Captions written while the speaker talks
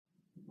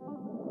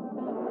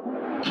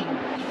Welcome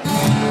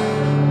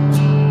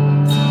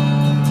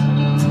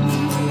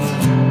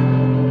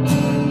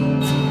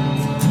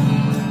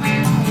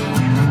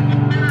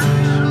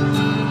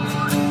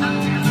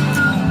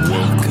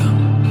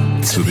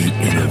to the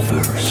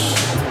Innerverse.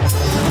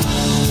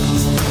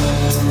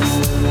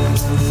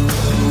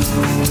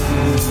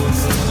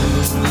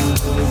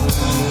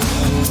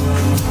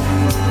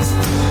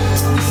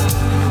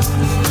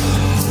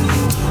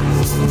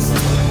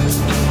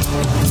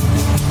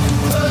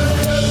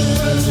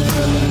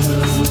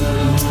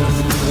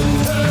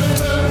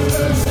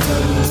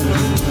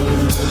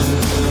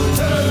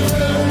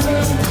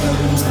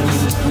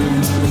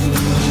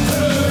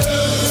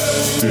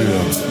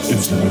 Yeah,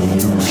 it's an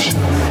illusion.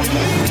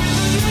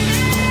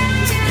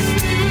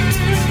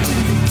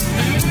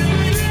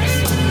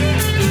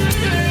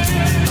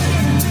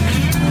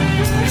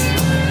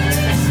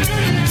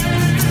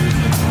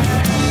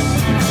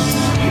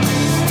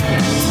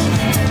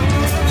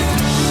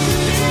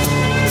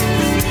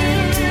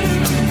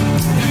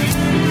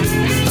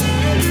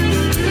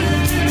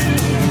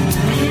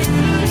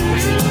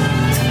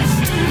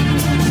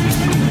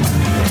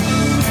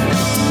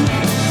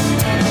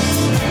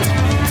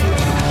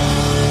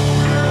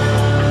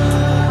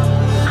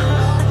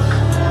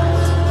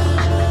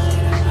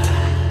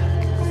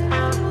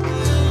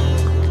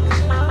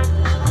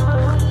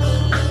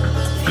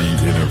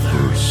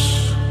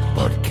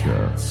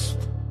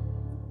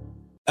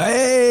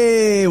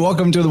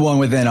 Welcome to the One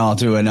Within, all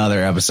to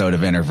another episode of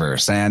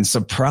Innerverse. And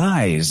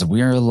surprise,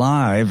 we are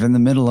live in the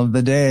middle of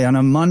the day on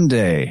a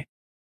Monday.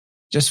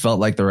 Just felt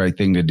like the right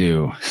thing to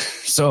do.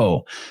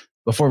 So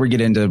before we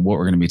get into what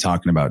we're going to be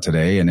talking about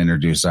today and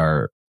introduce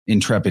our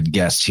intrepid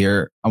guest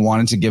here, I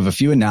wanted to give a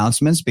few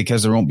announcements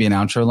because there won't be an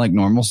outro like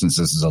normal since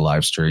this is a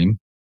live stream.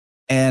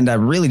 And I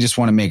really just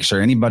want to make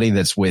sure anybody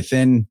that's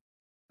within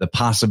the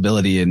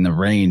possibility and the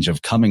range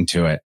of coming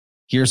to it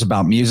hears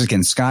about Music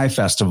in Sky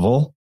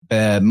Festival.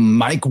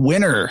 Mike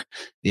Winner,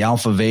 the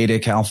Alpha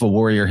Vedic Alpha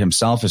Warrior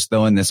himself, is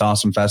throwing this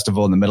awesome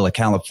festival in the middle of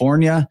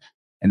California.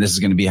 And this is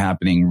going to be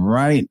happening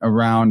right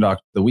around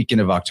the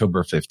weekend of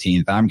October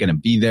 15th. I'm going to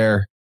be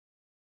there.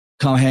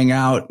 Come hang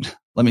out.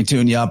 Let me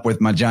tune you up with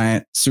my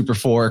giant super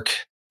fork.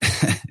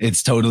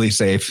 It's totally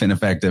safe and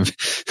effective.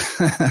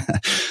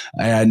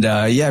 And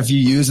if you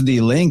use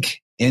the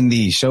link in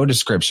the show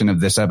description of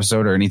this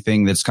episode or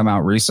anything that's come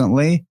out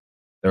recently,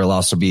 there will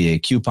also be a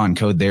coupon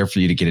code there for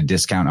you to get a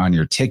discount on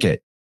your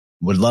ticket.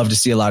 Would love to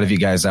see a lot of you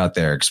guys out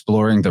there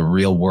exploring the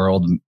real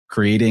world,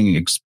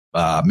 creating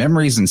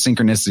memories and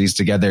synchronicities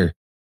together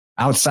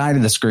outside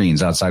of the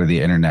screens, outside of the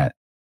internet.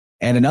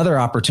 And another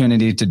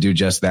opportunity to do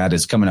just that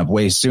is coming up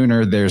way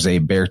sooner. There's a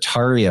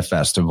Beartaria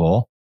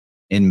Festival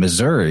in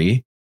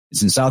Missouri.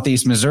 It's in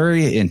Southeast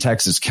Missouri in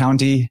Texas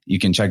County. You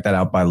can check that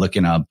out by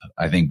looking up,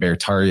 I think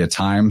Beartaria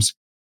Times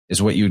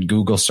is what you would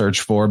Google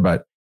search for.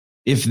 But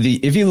if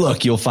you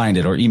look, you'll find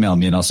it, or email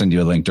me and I'll send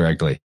you a link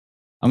directly.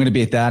 I'm going to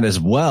be at that as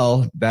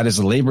well. That is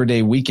a Labor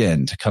Day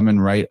weekend coming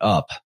right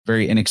up.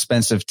 Very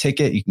inexpensive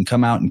ticket. You can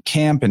come out and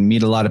camp and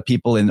meet a lot of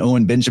people in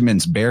Owen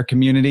Benjamin's bear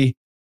community.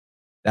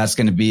 That's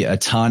going to be a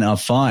ton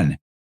of fun.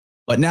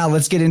 But now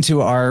let's get into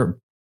our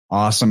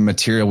awesome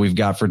material we've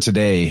got for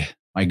today.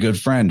 My good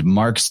friend,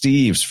 Mark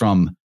Steves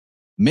from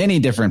many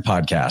different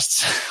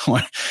podcasts.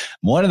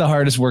 One of the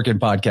hardest working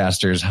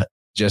podcasters.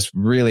 Just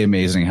really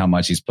amazing how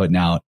much he's putting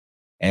out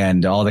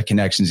and all the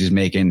connections he's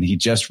making. He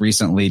just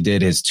recently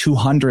did his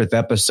 200th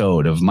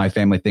episode of My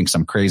Family Thinks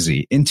I'm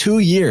Crazy in 2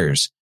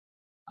 years.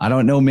 I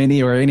don't know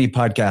many or any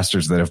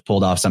podcasters that have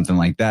pulled off something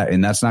like that.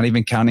 And that's not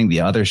even counting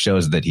the other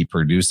shows that he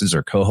produces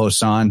or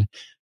co-hosts on.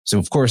 So,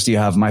 of course, you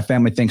have My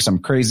Family Thinks I'm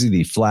Crazy,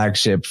 the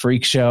flagship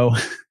freak show.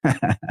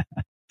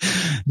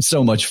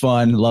 So much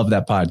fun. Love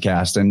that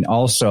podcast. And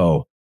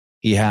also,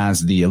 he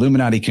has the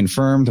Illuminati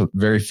Confirmed,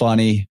 very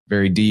funny,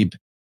 very deep.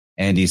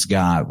 And he's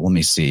got, let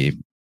me see.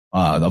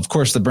 Of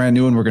course, the brand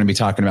new one we're going to be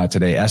talking about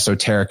today,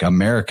 Esoteric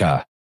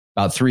America,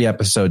 about 3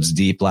 episodes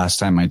deep last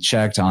time I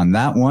checked on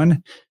that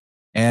one.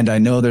 And I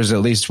know there's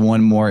at least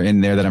one more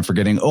in there that I'm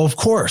forgetting. Oh, of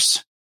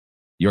course,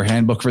 Your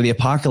Handbook for the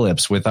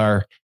Apocalypse with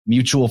our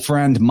mutual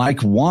friend,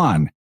 Mike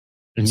Wan.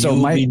 And so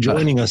Mike will be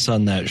joining us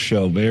on that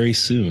show very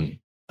soon.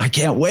 I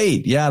can't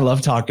wait. Yeah, I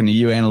love talking to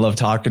you and I love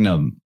talking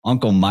to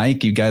Uncle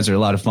Mike. You guys are a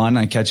lot of fun.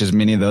 I catch as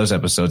many of those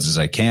episodes as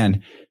I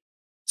can.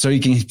 So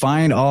you can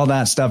find all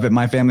that stuff at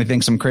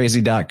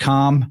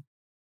myfamilythinksimcrazy.com.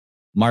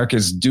 Mark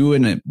is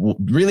doing it,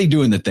 really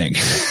doing the thing.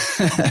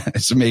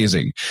 It's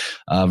amazing.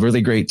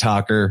 Really great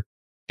talker.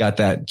 Got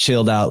that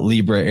chilled out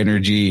Libra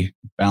energy,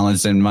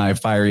 balancing my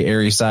fiery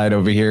Aries side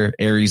over here,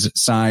 Aries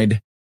side.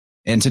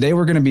 And today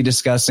we're going to be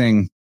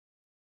discussing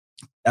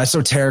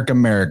Esoteric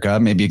America,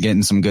 maybe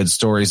getting some good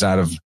stories out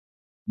of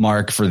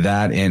Mark for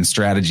that and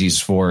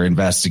strategies for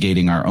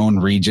investigating our own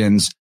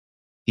regions.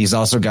 He's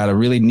also got a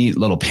really neat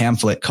little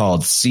pamphlet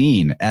called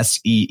SEEN,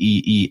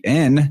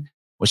 SEEEN,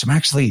 which I'm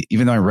actually,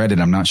 even though I read it,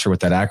 I'm not sure what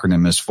that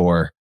acronym is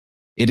for.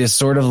 It is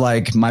sort of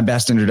like my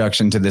best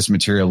introduction to this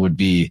material would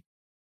be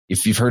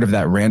if you've heard of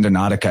that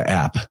Randonautica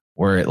app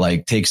where it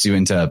like takes you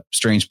into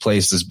strange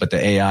places, but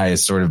the AI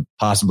is sort of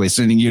possibly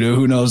sending you to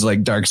who knows,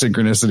 like dark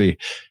synchronicity.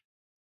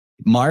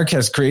 Mark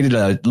has created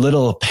a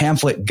little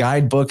pamphlet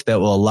guidebook that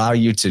will allow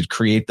you to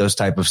create those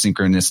type of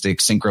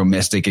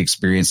synchromystic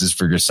experiences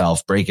for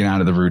yourself, breaking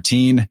out of the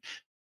routine.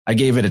 I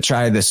gave it a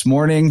try this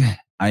morning.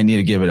 I need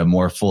to give it a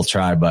more full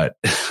try, but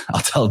I'll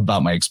tell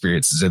about my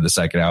experiences in the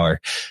second hour.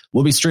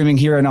 We'll be streaming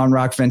here and on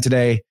Rockfin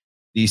today.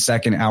 The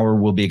second hour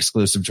will be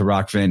exclusive to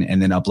Rockfin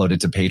and then uploaded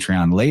to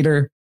Patreon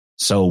later.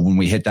 So when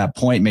we hit that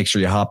point, make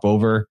sure you hop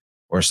over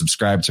or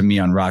subscribe to me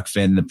on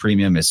Rockfin. The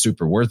premium is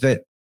super worth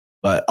it.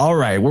 But all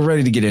right, we're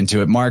ready to get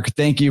into it. Mark,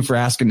 thank you for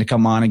asking to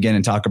come on again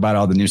and talk about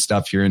all the new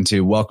stuff you're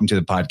into. Welcome to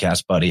the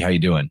podcast, buddy. How you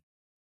doing?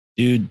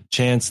 Dude,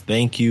 Chance,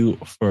 thank you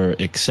for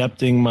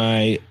accepting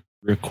my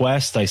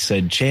request. I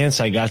said, Chance,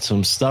 I got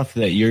some stuff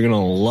that you're going to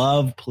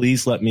love.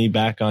 Please let me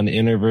back on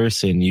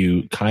Interverse. And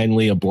you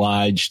kindly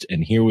obliged.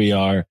 And here we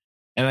are.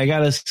 And I got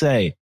to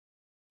say,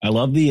 I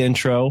love the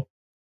intro.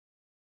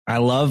 I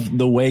love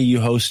the way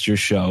you host your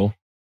show.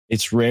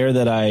 It's rare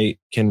that I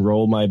can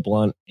roll my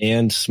blunt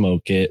and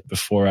smoke it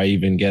before I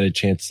even get a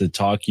chance to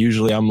talk.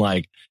 Usually I'm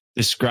like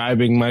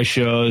describing my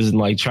shows and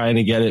like trying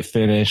to get it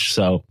finished.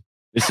 So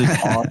this is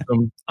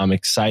awesome. I'm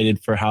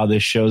excited for how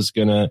this show's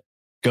going to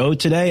go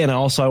today. And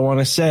also I want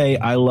to say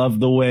I love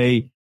the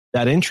way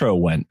that intro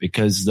went,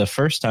 because the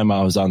first time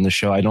I was on the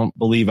show, I don't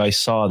believe I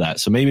saw that.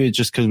 So maybe it's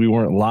just because we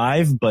weren't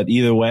live, but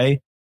either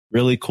way,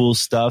 really cool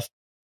stuff.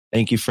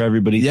 Thank you for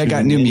everybody. Yeah, I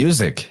got new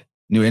music,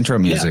 new intro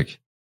music. Yeah.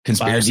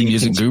 Conspiracy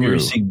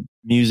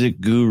Music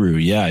Guru.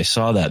 Yeah, I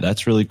saw that.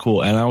 That's really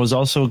cool. And I was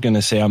also going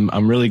to say,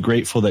 I'm really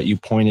grateful that you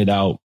pointed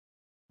out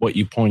what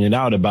you pointed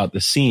out about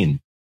the scene,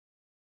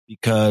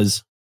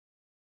 because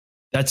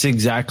that's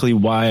exactly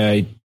why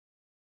I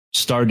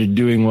started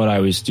doing what I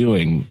was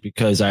doing,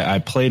 because I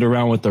played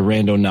around with the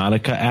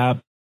Randonautica app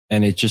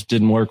and it just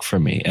didn't work for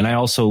me. And I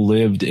also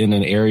lived in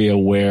an area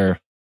where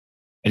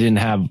I didn't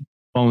have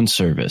phone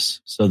service.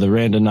 So the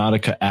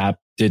Randonautica app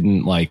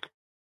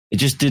it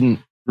just didn't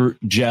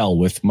gel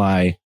with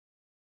my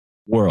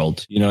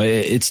world. You know,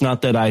 it's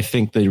not that I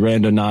think the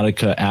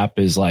Randonautica app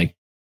is like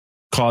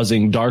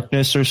causing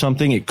darkness or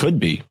something. It could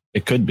be,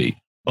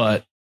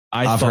 but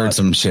I've heard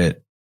some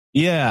shit.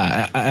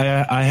 Yeah,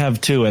 I have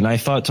too. And I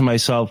thought to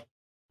myself,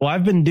 well,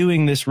 I've been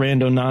doing this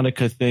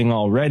Randonautica thing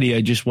already.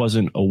 I just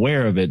wasn't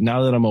aware of it.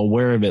 Now that I'm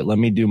aware of it, let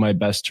me do my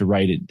best to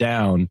write it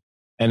down.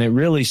 And it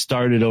really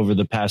started over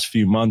the past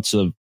few months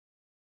of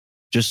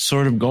just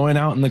sort of going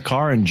out in the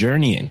car and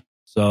journeying.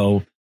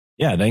 So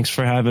yeah, thanks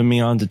for having me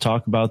on to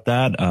talk about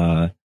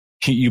that.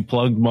 You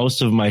plugged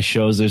most of my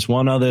shows. There's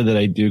one other that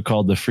I do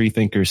called the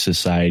Freethinker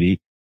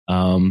Society.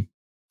 And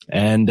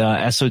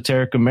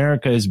Esoteric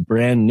America is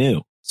brand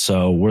new.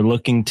 So we're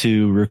looking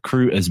to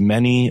recruit as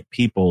many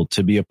people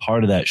to be a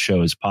part of that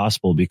show as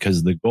possible,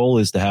 because the goal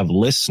is to have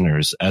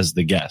listeners as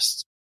the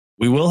guests.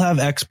 We will have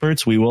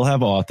experts, we will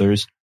have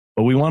authors,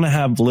 but we want to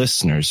have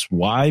listeners.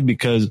 Why?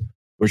 Because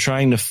we're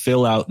trying to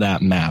fill out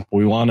that map.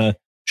 We want to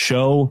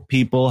show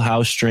people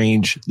how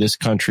strange this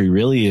country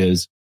really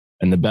is.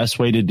 And the best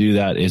way to do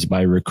that is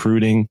by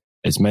recruiting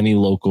as many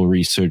local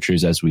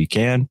researchers as we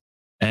can.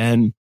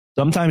 And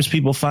sometimes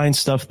people find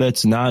stuff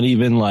that's not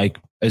even like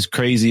as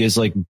crazy as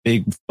like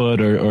Bigfoot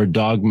or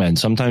Dogmen.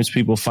 Sometimes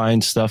people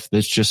find stuff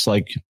that's just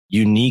like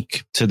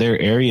unique to their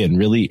area and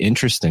really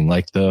interesting,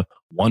 like the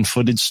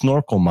one-footed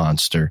snorkel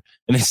monster.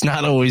 And it's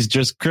not always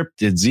just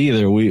cryptids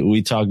either.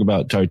 We talk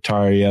about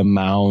Tartaria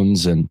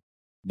mounds and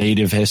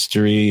native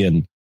history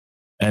and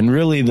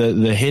really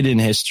the hidden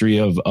history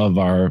of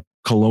our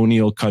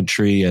colonial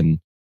country. And,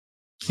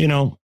 you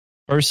know,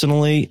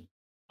 personally,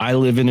 I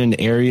live in an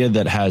area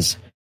that has,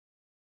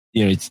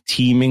 you know, it's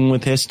teeming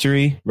with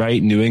history,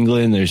 right? New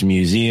England, there's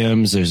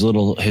museums, there's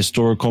little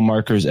historical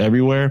markers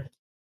everywhere.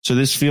 So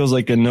this feels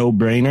like a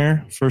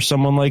no-brainer for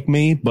someone like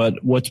me.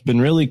 But what's been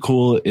really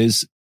cool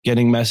is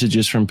getting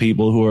messages from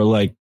people who are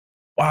like,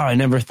 wow, I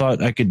never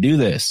thought I could do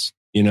this.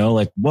 You know,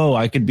 like, whoa,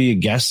 I could be a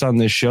guest on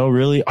this show.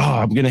 Really? Oh,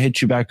 I'm going to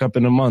hit you back up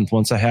in a month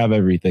once I have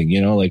everything.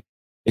 You know, like,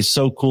 it's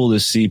so cool to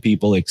see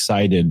people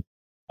excited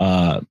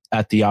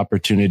at the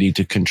opportunity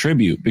to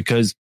contribute,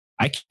 because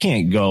I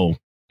can't go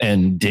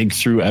and dig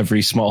through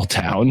every small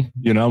town.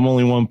 You know, I'm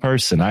only one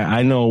person.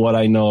 I know what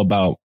I know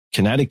about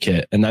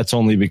Connecticut, and that's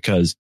only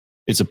because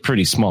it's a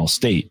pretty small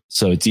state.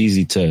 So it's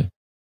easy to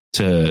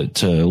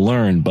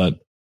learn, but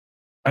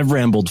I've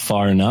rambled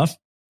far enough.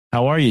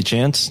 How are you,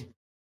 Chance?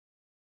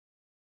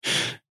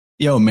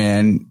 Yo,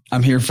 man,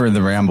 I'm here for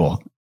the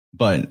ramble,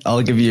 but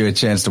I'll give you a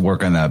chance to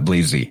work on that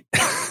Bleezy.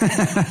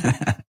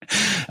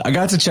 I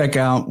got to check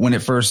out when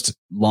it first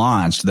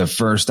launched the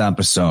first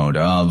episode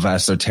of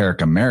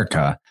Esoteric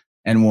America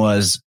and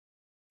was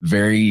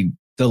very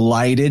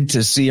delighted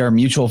to see our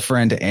mutual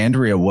friend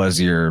Andrea was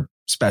your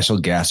special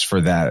guest for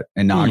that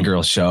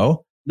inaugural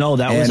show. No,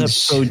 that was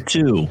episode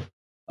 2.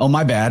 Oh,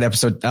 my bad. That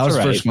was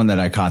the first one that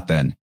I caught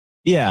then.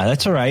 Yeah,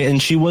 that's all right.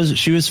 And she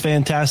was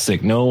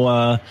fantastic.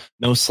 No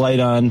slight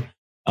on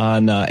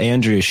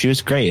Andrea. She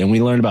was great. And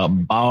we learned about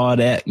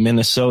Baudette,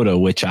 Minnesota,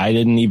 which I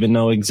didn't even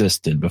know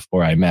existed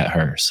before I met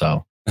her.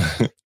 So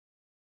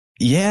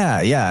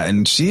yeah.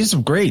 And she's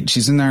great.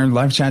 She's in our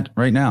live chat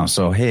right now.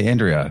 So, hey,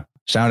 Andrea,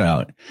 shout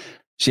out.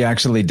 She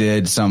actually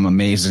did some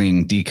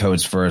amazing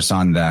decodes for us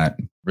on that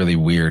really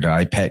weird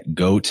I Pet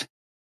Goat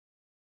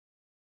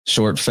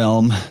short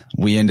film.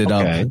 We ended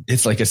up,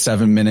 it's like a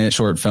 7-minute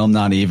short film,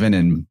 not even.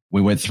 And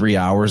we went 3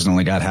 hours and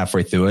only got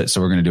halfway through it.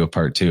 So we're going to do a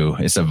part 2.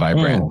 It's a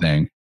Vibrant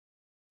thing.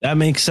 That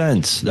makes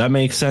sense.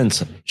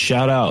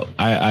 Shout out.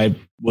 I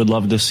would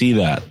love to see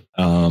that.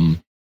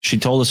 She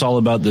told us all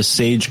about the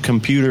Sage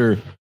computer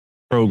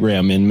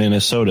program in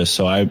Minnesota.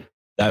 So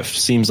that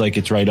seems like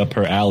it's right up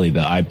her alley,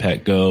 the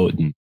iPet Goat.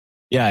 And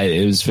yeah,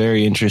 it was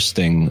very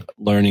interesting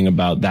learning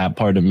about that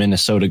part of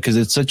Minnesota because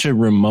it's such a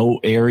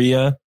remote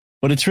area.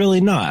 But it's really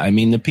not. I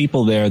mean, the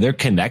people there, they're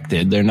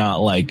connected. They're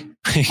not like,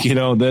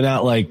 they're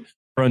not like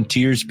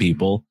frontiers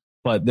people.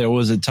 But there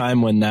was a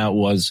time when that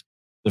was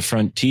the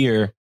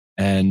frontier.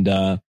 And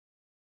the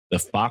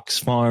Fox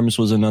Farms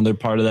was another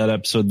part of that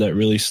episode that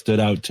really stood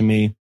out to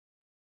me.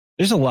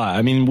 There's a lot.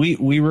 I mean,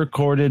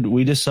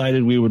 we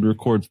decided we would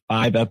record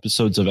 5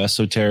 episodes of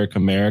Esoteric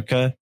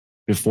America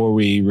before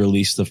we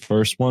released the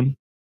first one.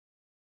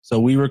 So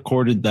we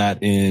recorded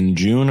that in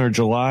June or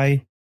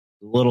July.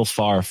 A little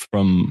far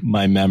from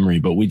my memory,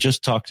 but we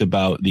just talked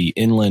about the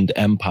Inland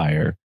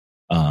Empire.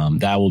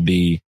 That will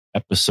be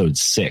episode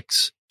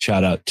 6.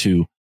 Shout out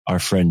to our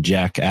friend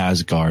Jack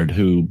Asgard,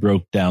 who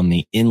broke down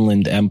the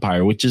Inland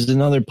Empire, which is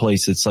another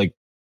place. It's like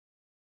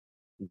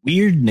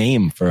weird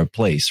name for a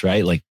place,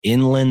 right? Like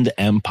Inland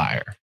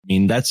Empire. I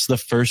mean, that's the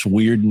first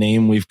weird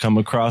name we've come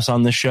across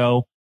on the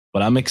show,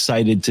 but I'm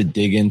excited to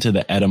dig into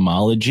the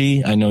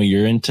etymology. I know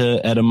you're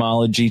into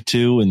etymology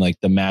too, and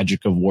like the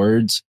magic of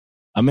words.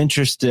 I'm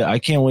interested. I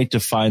can't wait to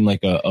find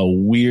like a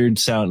weird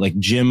sound like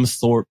Jim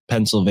Thorpe,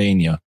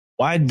 Pennsylvania.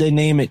 Why'd they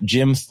name it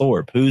Jim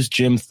Thorpe? Who's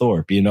Jim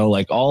Thorpe?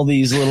 Like all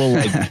these little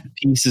like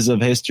pieces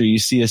of history. You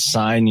see a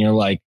sign, you're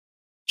like,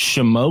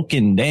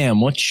 Shamokin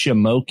Dam. What's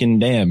Shamokin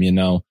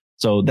Dam?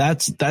 So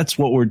that's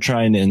what we're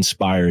trying to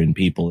inspire in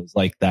people is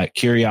like that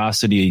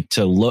curiosity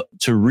to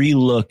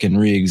relook and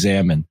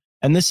reexamine.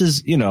 And this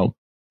is,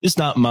 it's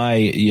not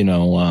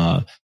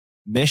my,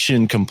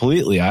 mission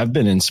completely. I've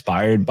been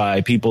inspired by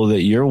people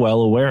that you're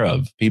well aware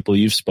of, people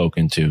you've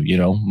spoken to,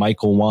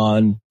 Michael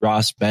Wan,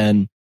 Ross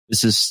Ben.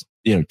 This is,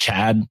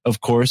 Chad,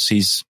 of course,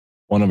 he's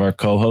one of our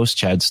co-hosts,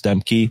 Chad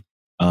Stemke.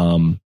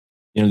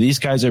 These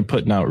guys are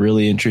putting out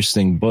really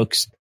interesting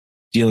books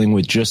dealing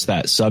with just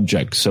that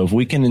subject. So if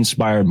we can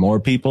inspire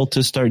more people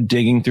to start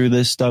digging through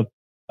this stuff,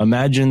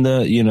 imagine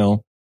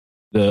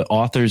the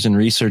authors and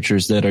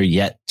researchers that are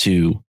yet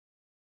to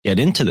get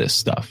into this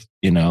stuff.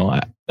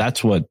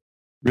 That's what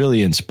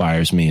really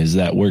inspires me is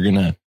that we're going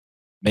to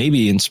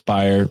maybe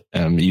inspire,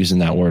 I'm using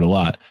that word a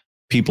lot,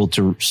 people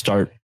to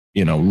start,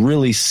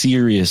 really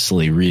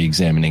seriously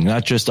re-examining,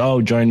 not just,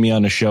 join me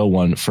on a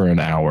show for an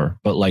hour,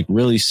 but like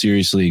really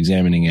seriously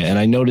examining it. And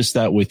I noticed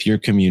that with your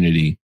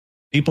community,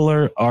 people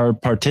are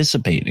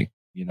participating.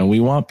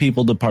 We want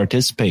people to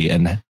participate,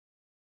 and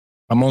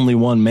I'm only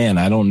one man.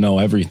 I don't know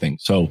everything.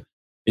 So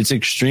it's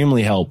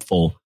extremely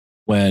helpful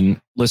when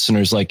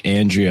listeners like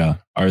Andrea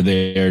are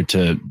there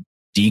to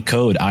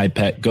decode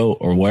iPet Goat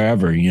or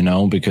wherever,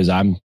 because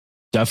I'm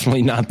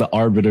definitely not the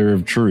arbiter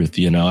of truth.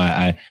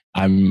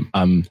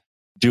 I'm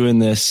doing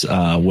this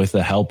with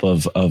the help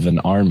of an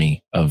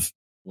army of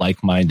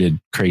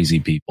like-minded crazy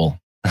people.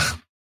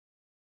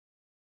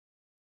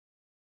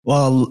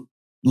 Well,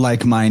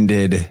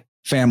 like-minded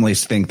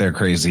families think they're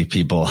crazy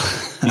people,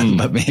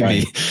 but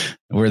maybe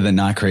we're the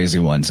not crazy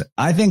ones.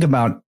 I think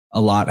about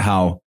a lot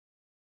how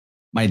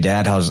my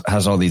dad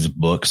has all these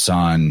books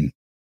on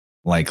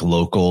like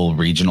local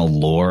regional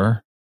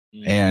lore.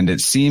 And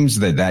it seems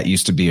that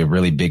used to be a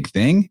really big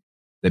thing,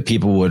 that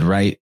people would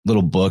write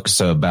little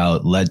books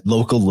about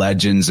local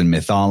legends and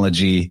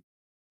mythology.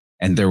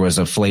 And there was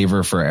a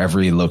flavor for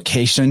every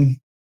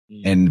location,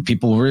 and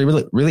people were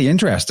really, really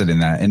interested in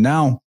that. And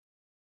now,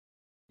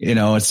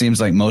 it seems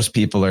like most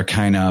people are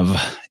kind of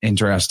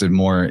interested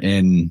more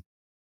in,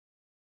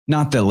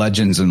 not that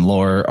legends and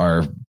lore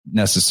are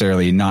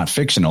necessarily not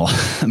fictional,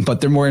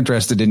 but they're more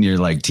interested in your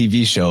like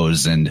TV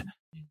shows and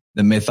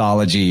the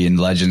mythology and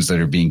legends that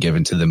are being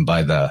given to them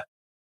by the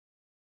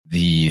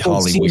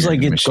Hollywood. It seems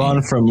like it's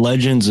gone from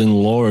legends and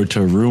lore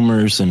to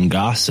rumors and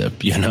gossip.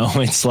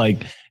 It's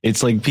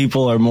like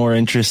people are more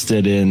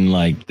interested in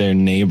like their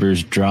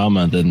neighbor's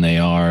drama than they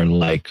are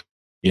like,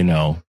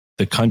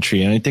 the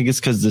country. And I think it's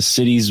because the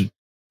cities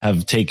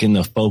have taken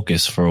the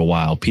focus for a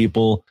while.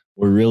 People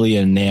were really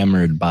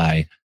enamored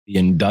by the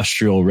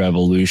Industrial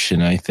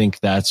Revolution. I think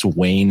that's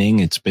waning.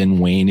 It's been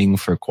waning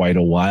for quite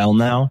a while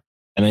now.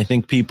 And I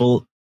think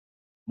people,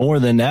 more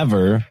than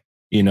ever,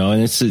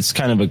 and it's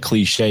kind of a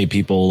cliche.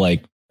 People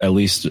like, at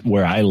least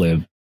where I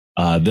live,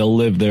 they'll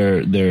live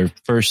their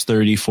first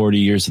 30, 40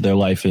 years of their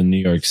life in New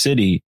York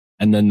City.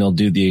 And then they'll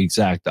do the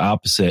exact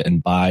opposite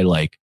and buy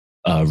like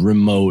a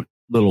remote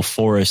little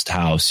forest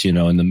house, in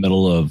the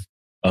middle of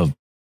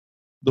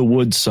the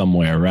woods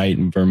somewhere, right?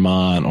 In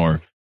Vermont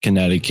or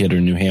Connecticut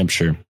or New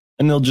Hampshire.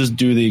 And they'll just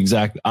do the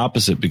exact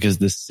opposite because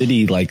the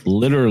city like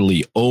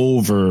literally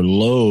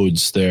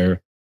overloads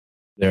their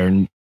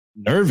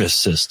nervous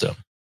system.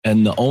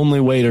 And the only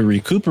way to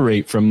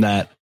recuperate from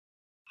that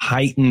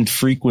heightened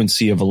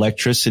frequency of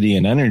electricity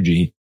and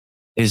energy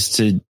is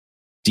to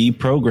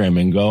deprogram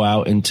and go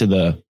out into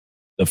the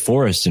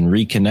forest and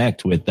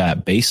reconnect with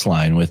that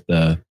baseline, with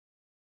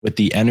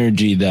the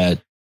energy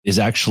that is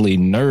actually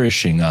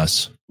nourishing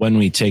us when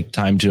we take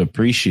time to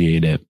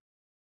appreciate it.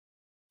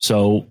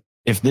 So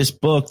if this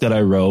book that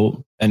I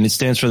wrote, and it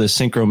stands for the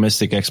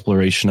Synchromystic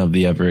Exploration of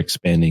the Ever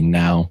Expanding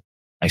Now,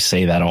 I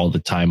say that all the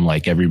time,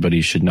 like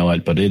everybody should know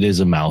it, but it is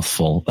a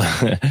mouthful.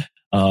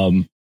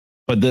 But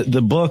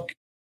the book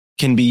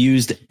can be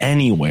used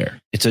anywhere.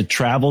 It's a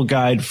travel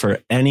guide for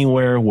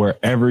anywhere,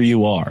 wherever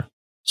you are.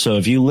 So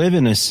if you live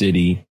in a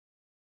city,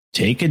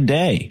 take a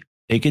day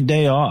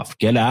off,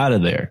 get out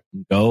of there,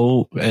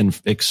 go and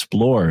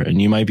explore.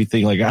 And you might be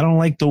thinking like, I don't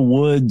like the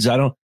woods.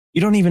 You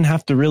don't even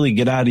have to really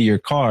get out of your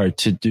car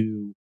to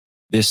do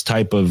this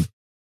type of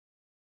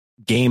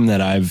game that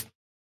I've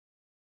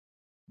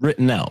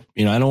written out.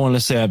 You know, I don't want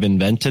to say I've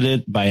invented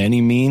it by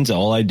any means.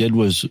 All I did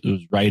was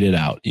write it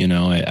out. You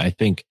know, I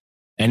think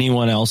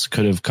anyone else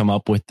could have come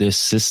up with this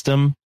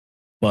system,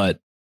 but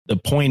the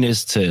point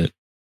is to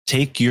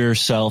take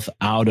yourself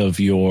out of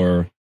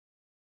your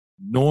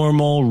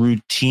normal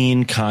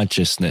routine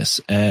consciousness.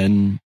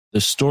 And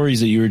the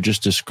stories that you were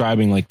just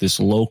describing, like this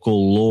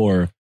local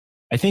lore,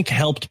 I think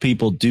helped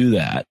people do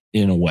that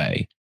in a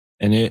way.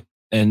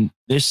 And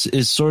this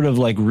is sort of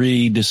like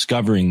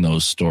rediscovering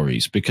those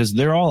stories because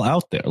they're all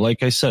out there.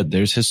 Like I said,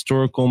 there's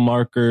historical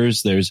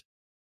markers, there's,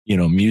 you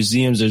know,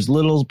 museums, there's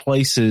little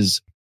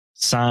places,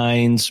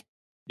 signs,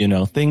 you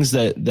know, things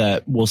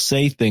that will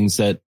say things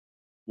that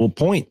will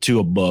point to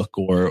a book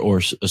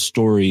or a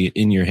story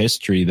in your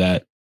history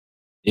that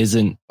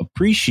isn't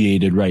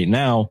appreciated right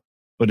now,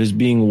 but is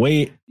being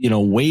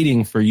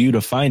waiting for you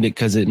to find it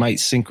because it might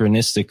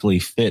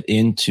synchronistically fit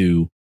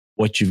into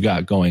what you've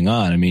got going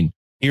on. I mean,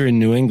 here in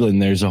New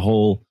England, there's a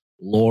whole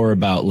lore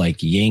about like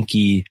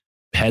Yankee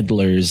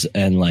peddlers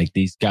and like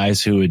these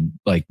guys who would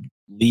like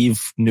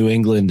leave New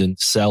England and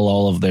sell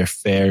all of their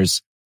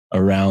fairs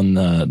around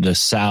the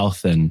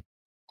South and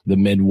the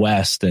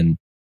Midwest. And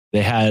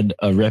they had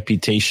a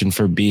reputation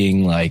for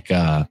being like,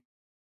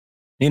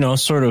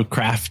 sort of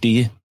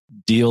crafty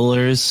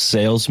dealers,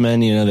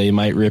 salesmen. You know, they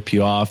might rip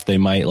you off. They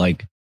might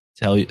like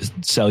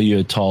sell you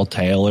a tall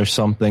tale or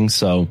something.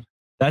 So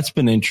that's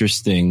been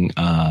interesting.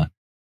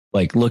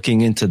 Like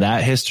looking into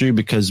that history,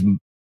 because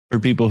for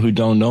people who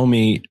don't know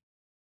me,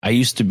 I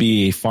used to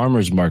be a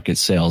farmer's market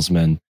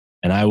salesman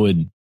and I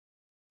would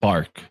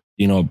bark.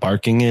 You know what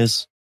barking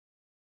is?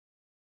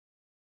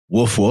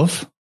 Woof,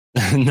 woof.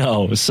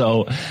 No.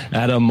 So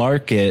at a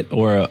market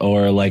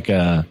or like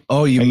a...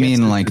 Oh, you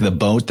mean like the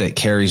boat that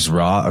carries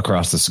raw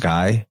across the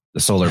sky?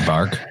 The solar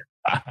bark?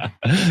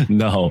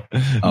 No.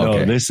 Okay.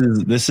 No, this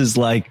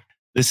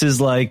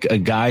is like a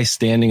guy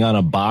standing on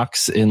a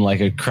box in like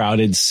a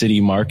crowded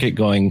city market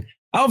going,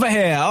 over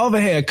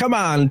here, come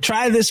on,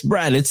 try this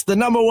bread. It's the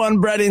number one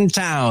bread in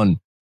town.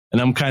 And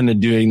I'm kind of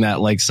doing that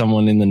like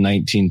someone in the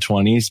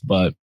 1920s,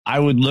 but I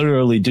would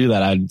literally do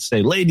that. I'd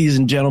say, ladies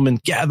and gentlemen,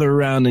 gather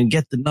around and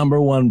get the number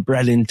one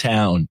bread in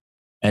town.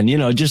 And, you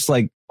know, just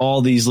like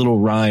all these little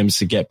rhymes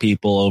to get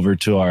people over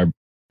to our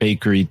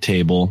bakery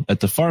table at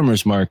the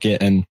farmer's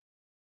market. And,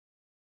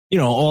 you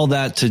know, all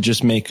that to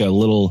just make a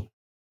little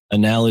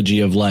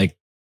analogy of like,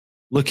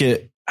 look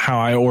at how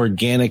I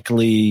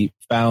organically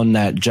found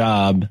that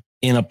job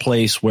in a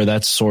place where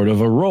that's sort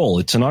of a role.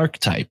 It's an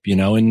archetype, you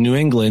know, in New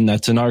England,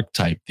 that's an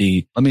archetype.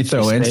 Let me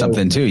throw in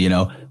something too. You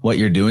know, what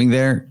you're doing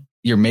there,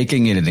 you're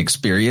making it an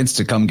experience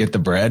to come get the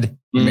bread,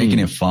 you're making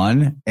it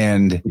fun.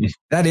 And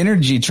that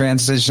energy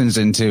transitions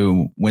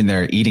into when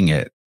they're eating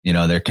it, you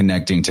know, they're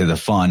connecting to the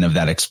fun of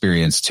that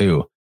experience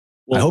too.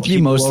 Well, I hope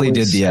you mostly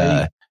did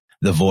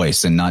the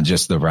voice and not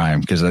just the rhyme,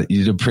 because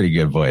you did a pretty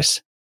good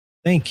voice.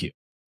 Thank you.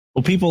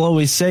 Well, people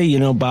always say, you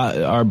know,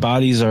 our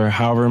bodies are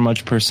however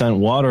much percent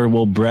water.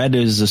 Well, bread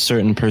is a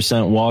certain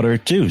percent water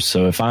too.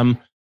 So if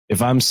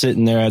I'm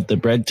sitting there at the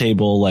bread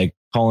table, like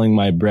calling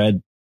my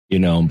bread, you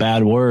know,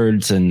 bad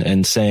words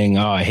and saying,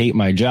 oh, I hate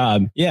my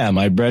job. Yeah,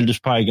 my bread is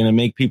probably going to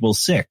make people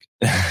sick.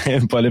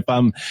 But if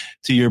I'm,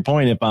 to your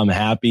point, if I'm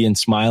happy and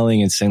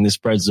smiling and saying this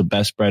bread's the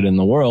best bread in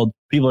the world,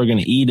 people are going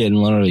to eat it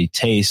and literally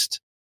taste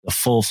the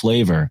full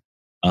flavor.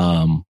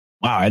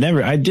 Wow, I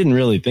didn't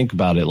really think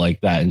about it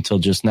like that until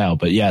just now.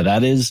 But yeah,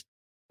 that is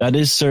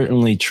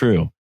certainly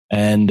true.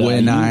 And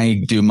when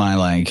I do my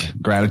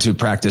like gratitude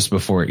practice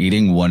before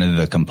eating, one of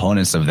the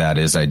components of that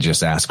is I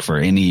just ask for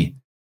any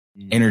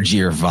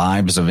energy or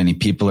vibes of any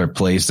people or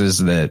places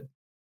that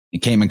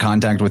came in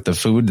contact with the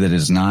food that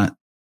is not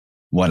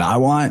what I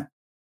want,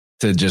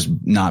 to just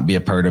not be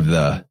a part of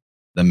the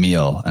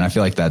meal. And I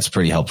feel like that's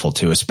pretty helpful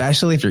too,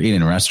 especially if you're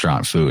eating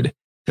restaurant food,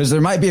 because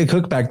there might be a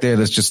cook back there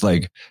that's just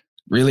like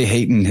really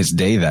hating his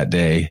day that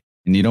day.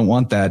 And you don't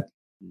want that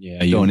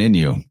going in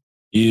you.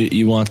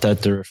 You want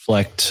that to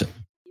reflect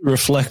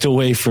reflect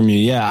away from you.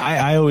 Yeah,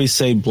 I always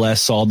say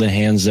bless all the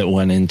hands that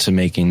went into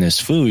making this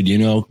food,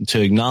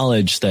 to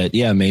acknowledge that,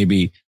 yeah,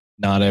 maybe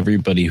not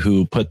everybody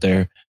who put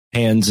their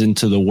hands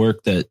into the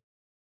work that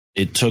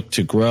it took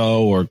to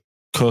grow or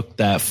cook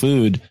that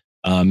food,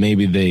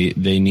 maybe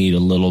they need a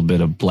little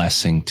bit of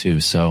blessing too.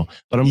 So,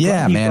 but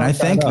man, I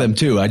thank them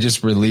too. I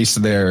just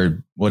released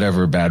their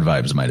whatever bad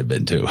vibes might have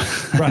been too.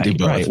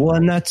 Right. Well,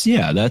 and that's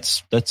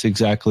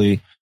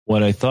exactly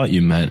what I thought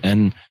you meant.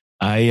 And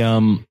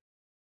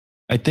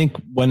I think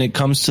when it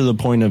comes to the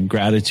point of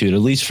gratitude,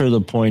 at least for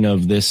the point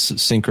of this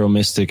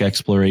synchromystic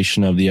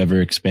exploration of the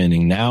ever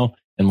expanding now,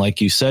 and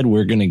like you said,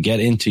 we're going to get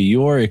into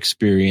your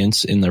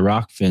experience in the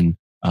Rockfin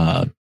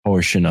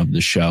portion of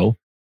the show,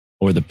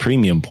 or the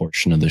premium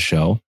portion of the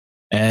show.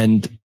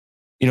 And,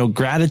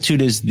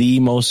 gratitude is the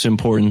most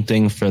important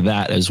thing for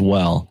that as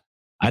well.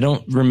 I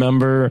don't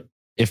remember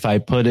if I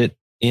put it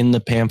in the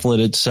pamphlet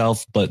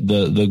itself, but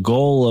the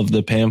goal of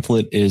the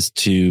pamphlet is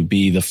to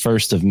be the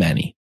first of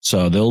many.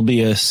 So there'll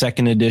be a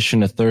second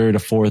edition, a third, a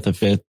fourth, a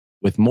fifth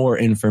with more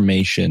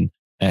information,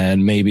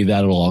 and maybe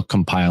that'll all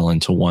compile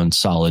into one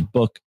solid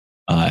book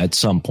at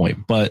some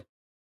point. But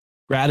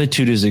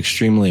gratitude is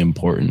extremely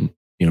important.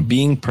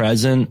 Being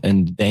present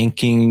and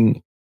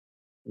thanking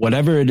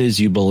whatever it is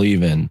you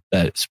believe in,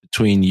 that's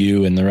between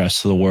you and the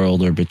rest of the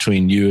world, or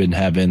between you and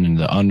heaven and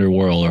the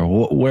underworld,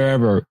 or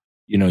wherever,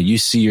 you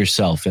see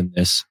yourself in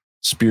this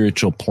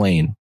spiritual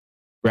plane.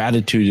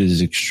 Gratitude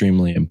is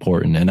extremely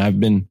important. And I've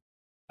been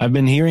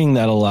hearing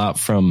that a lot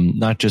from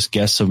not just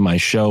guests of my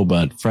show,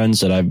 but friends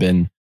that I've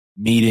been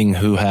meeting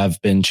who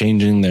have been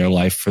changing their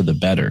life for the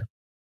better.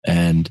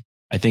 And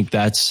I think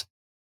that's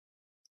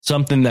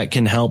something that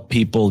can help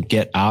people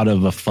get out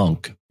of a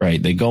funk,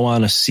 right? They go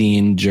on a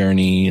scene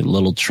journey,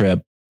 little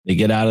trip, they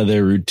get out of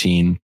their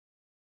routine.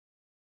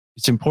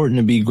 It's important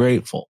to be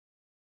grateful,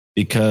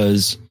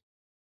 because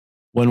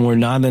when we're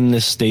not in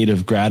this state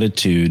of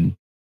gratitude,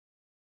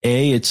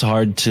 it's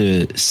hard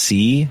to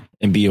see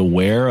and be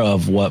aware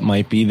of what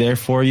might be there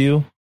for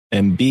you.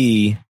 And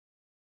B,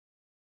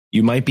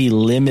 you might be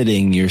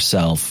limiting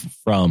yourself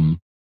from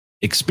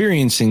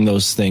experiencing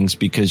those things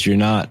because you're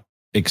not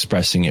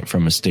expressing it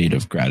from a state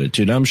of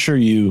gratitude. I'm sure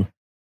you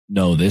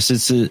know this.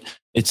 It's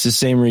the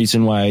same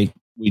reason why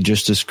we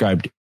just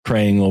described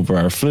praying over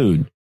our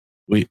food.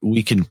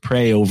 We can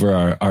pray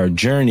over our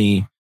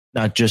journey,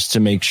 not just to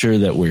make sure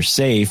that we're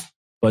safe,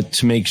 but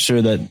to make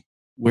sure that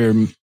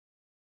we're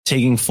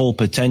taking full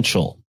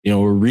potential.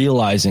 We're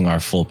realizing our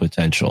full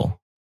potential.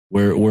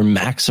 We're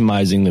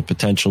maximizing the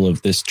potential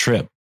of this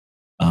trip.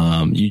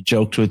 You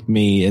joked with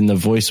me in the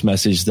voice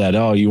message that,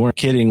 you weren't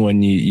kidding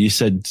when you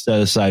said set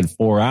aside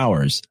 4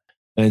 hours.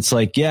 And it's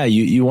like, yeah,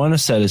 you want to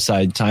set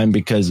aside time,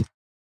 because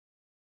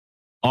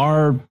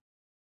our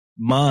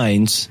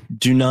minds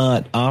do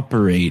not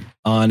operate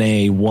on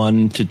a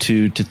 1 to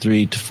 2 to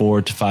 3 to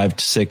 4 to 5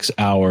 to 6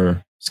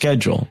 hour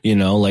schedule.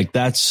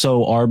 That's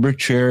so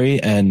arbitrary.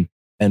 And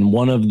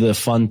one of the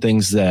fun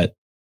things that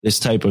this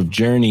type of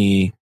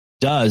journey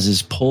does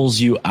is pulls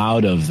you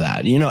out of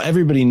that.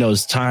 Everybody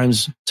knows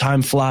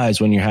time flies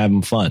when you're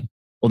having fun.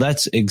 Well,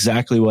 that's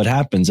exactly what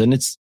happens. And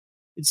it's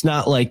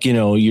not like,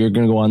 you're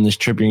going to go on this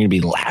trip, you're going to be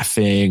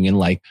laughing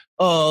and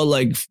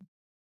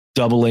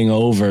doubling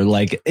over.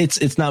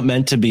 It's not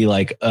meant to be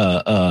like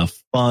a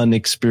fun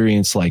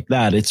experience like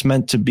that. It's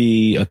meant to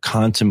be a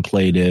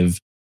contemplative,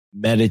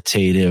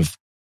 meditative,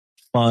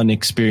 fun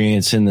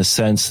experience, in the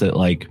sense that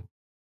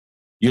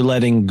you're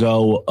letting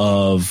go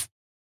of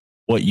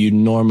what you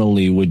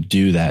normally would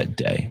do that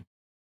day.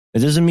 It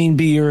doesn't mean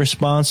be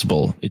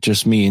irresponsible. It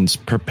just means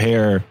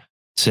prepare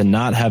to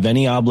not have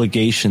any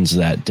obligations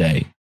that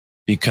day.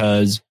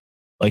 Because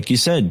like you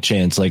said,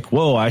 Chance,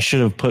 whoa, I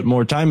should have put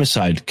more time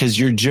aside, because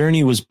your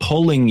journey was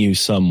pulling you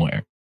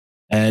somewhere.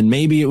 And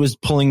maybe it was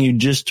pulling you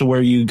just to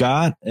where you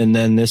got, and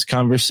then this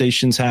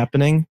conversation's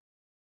happening.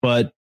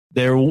 But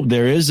there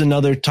is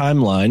another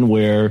timeline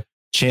where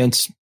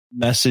Chance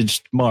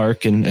messaged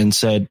Mark and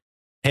said,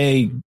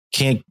 hey,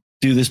 can't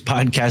do this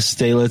podcast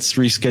today. Let's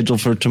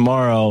reschedule for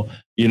tomorrow,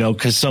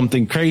 because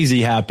something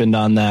crazy happened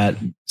on that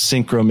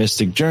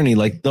synchromystic journey.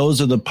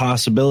 Those are the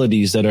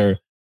possibilities that are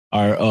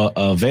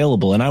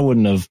available. And I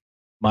wouldn't have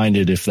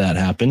minded if that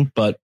happened.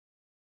 But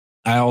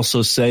I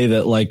also say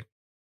that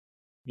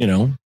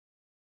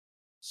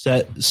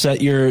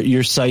set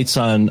your sights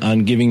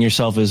on giving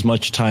yourself as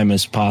much time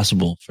as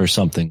possible for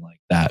something like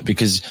that,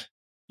 because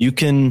you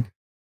can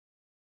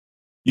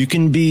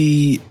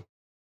be,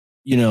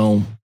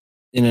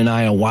 in an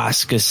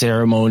ayahuasca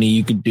ceremony,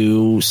 you could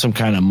do some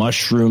kind of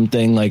mushroom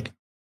thing.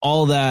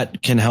 All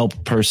that can help a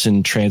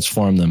person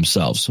transform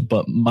themselves.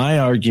 But my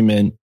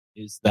argument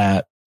is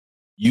that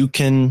you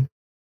can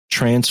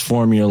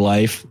transform your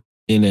life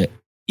in an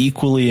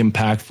equally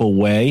impactful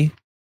way,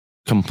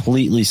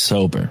 completely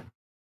sober,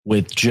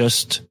 with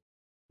just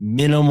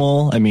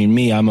minimal.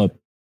 I'm a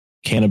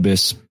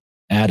cannabis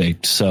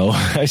addict, so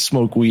I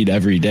smoke weed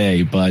every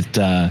day, but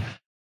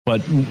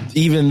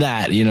even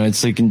that,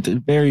 it's a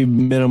very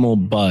minimal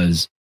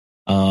buzz.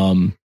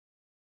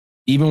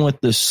 even with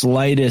the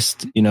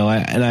slightest,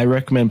 I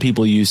recommend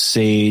people use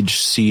sage,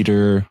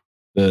 cedar,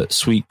 the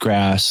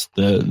sweetgrass,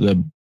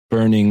 the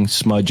burning,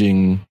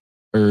 smudging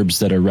herbs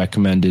that are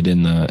recommended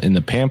in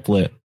the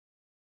pamphlet,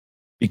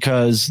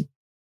 because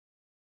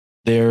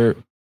they're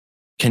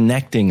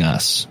connecting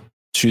us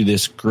to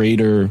this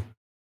greater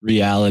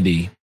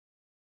reality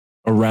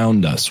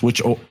around us,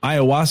 which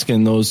ayahuasca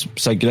and those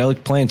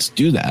psychedelic plants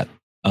do that.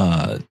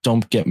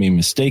 Don't get me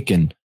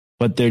mistaken,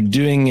 but they're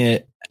doing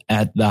it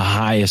at the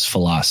highest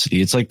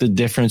velocity. It's like the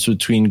difference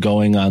between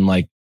going on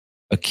like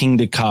a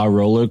Kingda Ka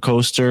roller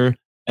coaster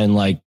and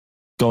like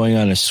going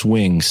on a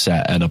swing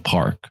set at a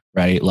park,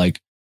 right? Like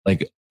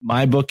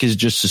my book is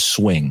just the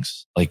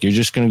swings. Like you're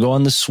just going to go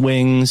on the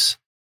swings.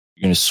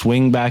 You're going to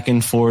swing back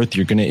and forth.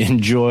 You're going to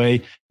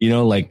enjoy,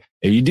 like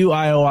if you do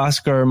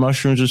ayahuasca or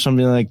mushrooms or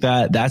something like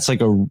that, that's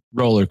like a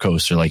roller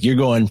coaster. Like you're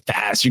going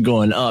fast, you're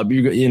going up,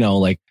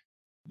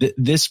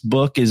 this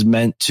book is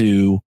meant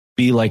to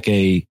be like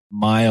a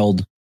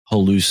mild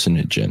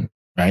hallucinogen,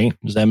 right?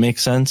 Does that make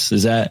sense?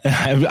 Is that,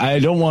 I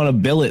don't want to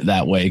bill it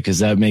that way because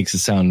that makes it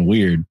sound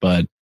weird,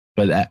 but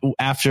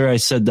after I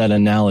said that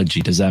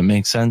analogy, does that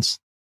make sense?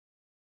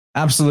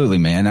 Absolutely,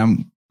 man.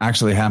 I'm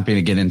actually happy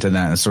to get into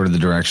that as sort of the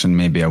direction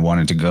maybe I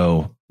wanted to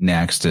go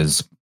next,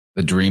 is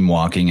the dream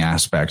walking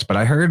aspect. But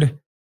I heard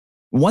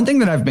one thing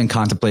that I've been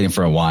contemplating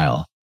for a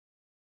while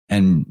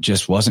and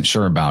just wasn't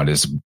sure about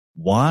is,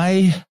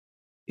 why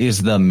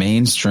is the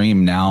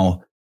mainstream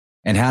now,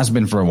 and has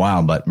been for a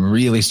while, but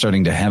really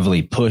starting to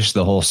heavily push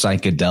the whole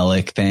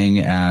psychedelic thing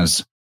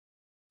as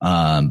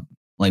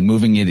like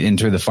moving it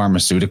into the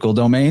pharmaceutical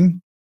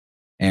domain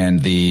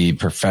and the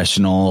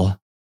professional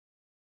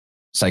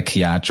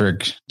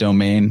psychiatric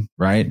domain,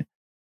 right?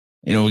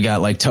 We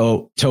got like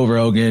Toe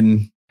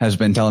Rogan has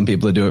been telling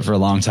people to do it for a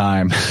long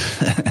time.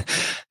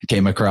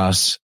 Came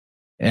across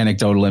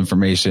anecdotal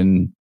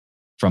information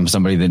from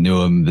somebody that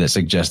knew him that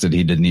suggested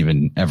he didn't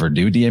even ever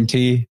do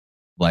DMT.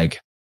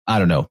 Like, I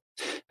don't know.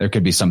 There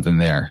could be something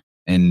there.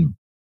 And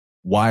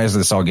why is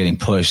this all getting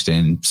pushed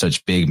in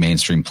such big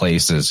mainstream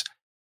places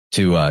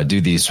to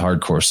do these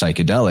hardcore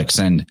psychedelics?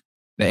 And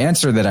the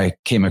answer that I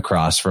came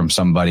across from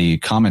somebody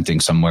commenting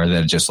somewhere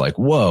that just like,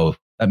 whoa,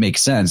 that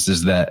makes sense,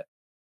 is that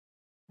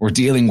we're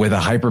dealing with a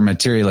hyper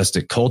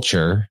materialistic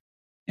culture.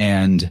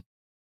 And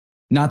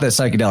not that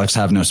psychedelics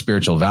have no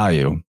spiritual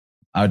value.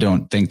 I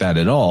don't think that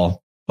at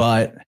all.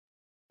 But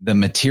the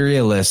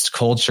materialist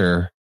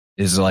culture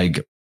is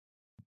like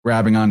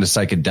grabbing onto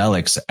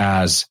psychedelics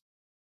as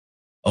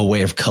a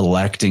way of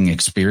collecting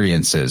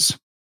experiences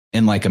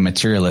in like a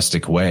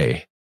materialistic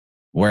way.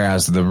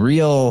 Whereas the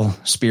real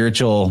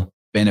spiritual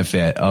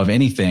benefit of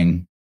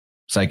anything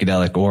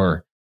psychedelic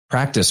or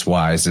practice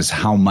wise is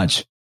how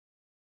much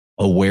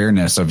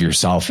awareness of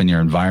yourself and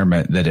your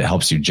environment that it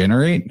helps you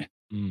generate.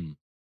 And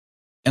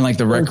like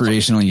the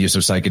recreational use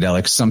of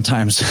psychedelics,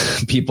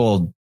 sometimes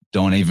people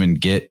don't even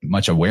get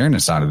much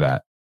awareness out of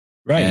that.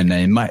 Right. And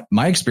in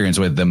my experience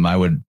with them, I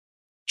would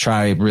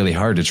try really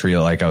hard to treat it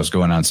like I was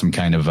going on some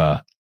kind of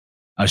a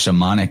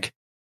shamanic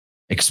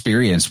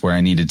experience where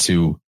I needed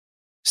to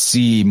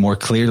see more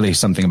clearly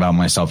something about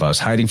myself. I was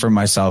hiding from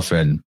myself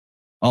and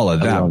all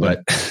of that.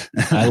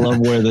 But I love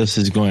where this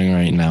is going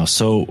right now.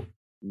 So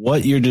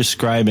what you're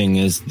describing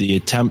is the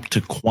attempt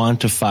to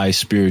quantify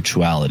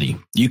spirituality.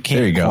 You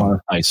can't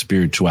quantify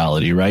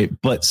spirituality, right?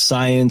 But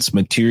science,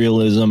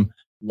 materialism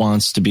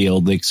wants to be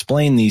able to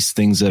explain these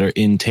things that are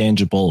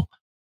intangible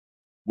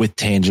with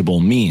tangible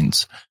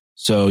means.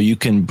 So you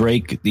can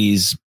break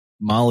these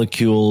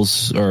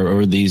molecules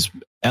or these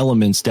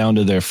elements down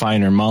to their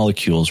finer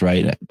molecules,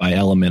 right? By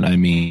element, I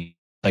mean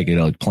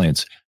psychedelic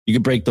plants. You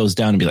could break those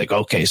down and be like,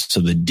 okay, so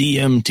the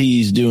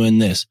DMT is doing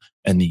this,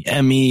 and the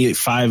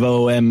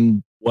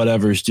ME50M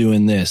whatever's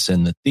doing this,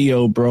 and the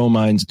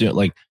theobromines doing,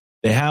 like,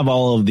 they have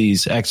all of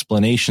these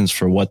explanations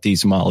for what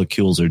these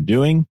molecules are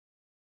doing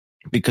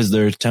because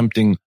they're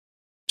attempting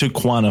to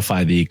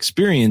quantify the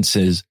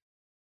experiences.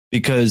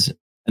 Because,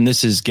 and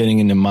this is getting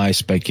into my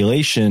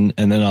speculation,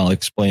 and then I'll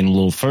explain a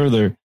little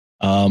further.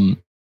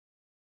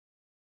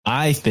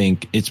 I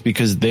think it's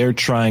because they're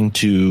trying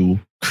to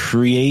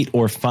create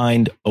or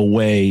find a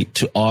way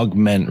to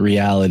augment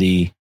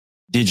reality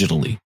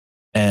digitally.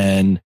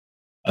 And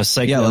a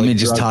psychedelic let me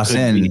just toss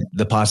in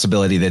the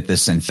possibility that the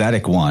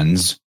synthetic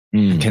ones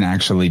can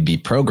actually be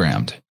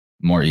programmed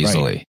more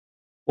easily. Right.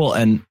 Well,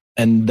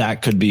 and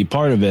that could be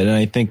part of it. And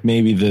I think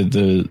maybe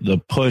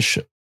the push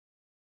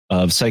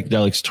of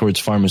psychedelics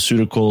towards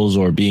pharmaceuticals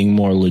or being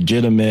more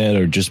legitimate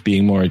or just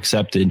being more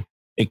accepted,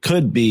 it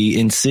could be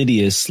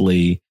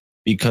insidiously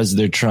because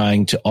they're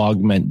trying to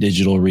augment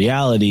digital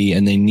reality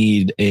and they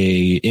need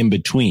a in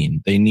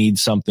between. They need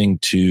something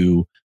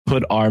to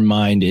put our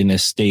mind in a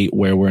state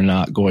where we're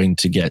not going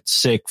to get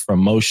sick from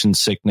motion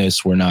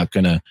sickness. We're not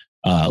going to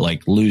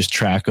lose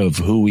track of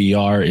who we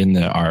are in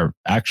our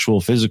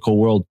actual physical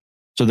world.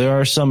 So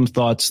there are some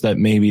thoughts that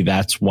maybe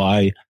that's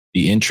why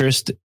the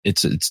interest,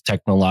 it's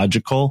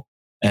technological,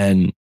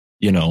 and,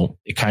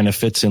 it kind of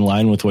fits in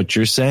line with what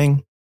you're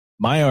saying.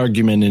 My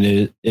argument in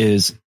it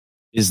is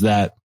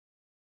that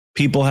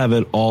people have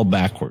it all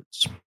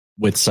backwards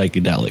with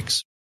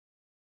psychedelics.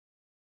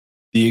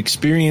 The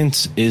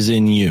experience is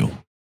in you.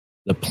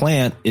 The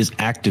plant is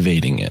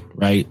activating it,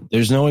 right?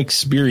 There's no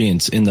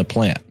experience in the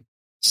plant.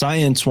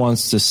 Science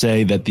wants to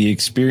say that the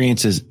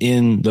experience is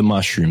in the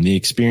mushroom. The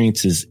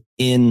experience is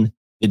in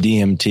the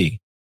DMT.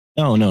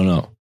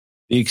 No.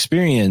 The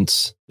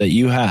experience that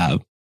you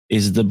have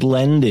is the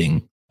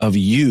blending of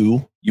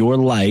you, your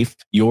life,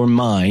 your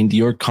mind,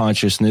 your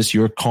consciousness,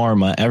 your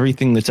karma,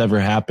 everything that's ever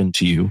happened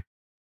to you,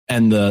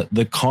 and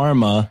the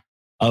karma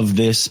of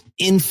this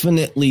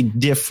infinitely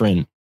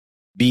different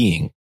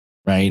being,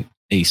 right?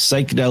 A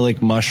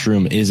psychedelic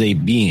mushroom is a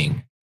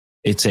being.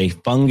 It's a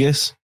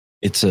fungus.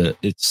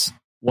 It's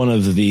one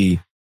of the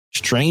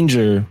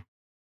stranger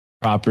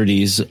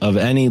properties of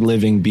any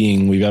living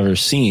being we've ever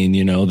seen,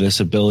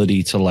 this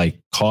ability to like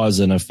cause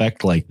an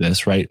effect like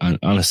this, right? On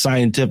a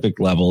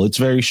scientific level, it's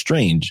very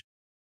strange.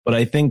 But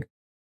I think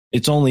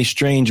it's only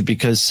strange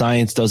because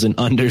science doesn't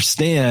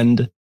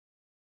understand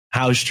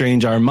how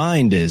strange our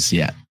mind is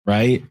yet,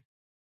 right?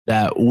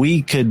 That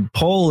we could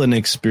pull an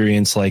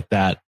experience like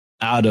that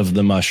out of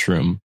the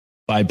mushroom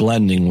by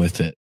blending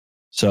with it.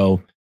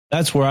 So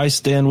that's where I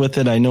stand with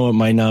it. I know it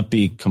might not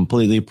be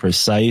completely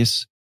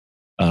precise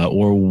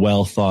or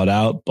well thought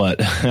out, but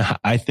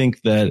I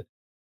think that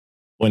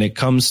when it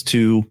comes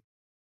to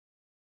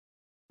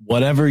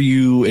whatever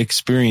you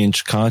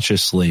experience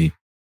consciously,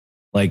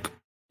 like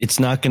it's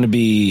not going to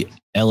be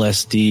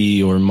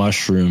LSD or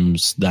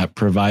mushrooms that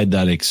provide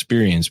that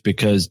experience,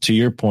 because to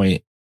your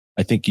point,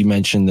 I think you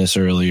mentioned this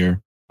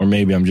earlier, or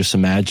maybe I'm just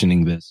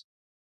imagining this,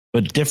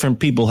 but different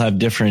people have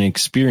different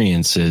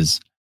experiences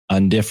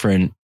on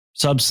different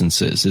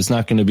substances. It's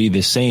not going to be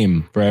the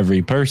same for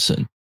every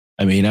person.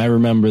 I mean, I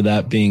remember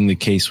that being the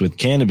case with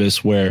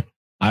cannabis, where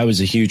I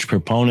was a huge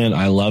proponent.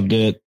 I loved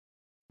it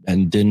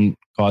and didn't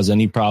cause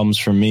any problems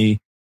for me.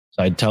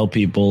 So I'd tell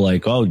people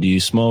like, oh, do you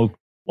smoke?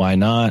 Why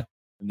not?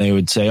 And they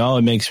would say, oh,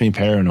 it makes me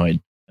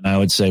paranoid. And I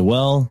would say,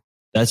 well,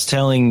 that's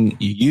telling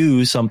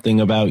you something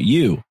about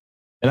you.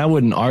 And I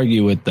wouldn't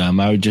argue with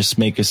them. I would just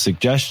make a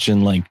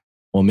suggestion like,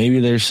 well, maybe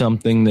there's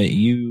something that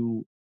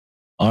you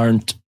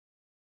aren't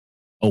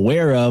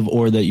aware of,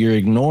 or that you're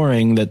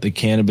ignoring, that the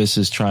cannabis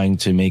is trying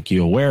to make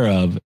you aware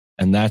of.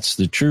 And that's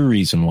the true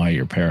reason why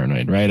you're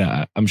paranoid,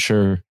 right? I'm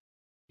sure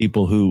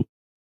people who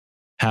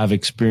have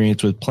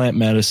experience with plant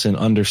medicine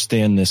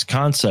understand this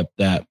concept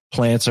that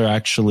plants are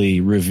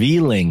actually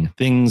revealing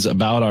things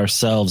about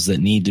ourselves that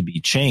need to be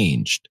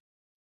changed.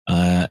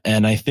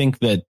 And I think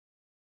that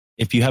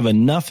if you have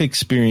enough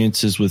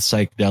experiences with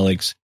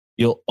psychedelics,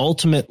 you'll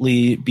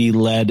ultimately be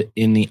led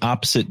in the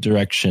opposite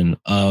direction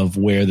of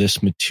where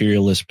this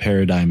materialist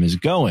paradigm is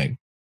going.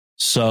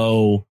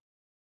 So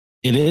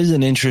it is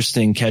an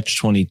interesting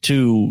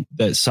catch-22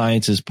 that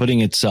science is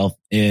putting itself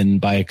in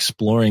by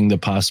exploring the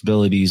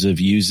possibilities of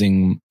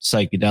using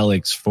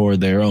psychedelics for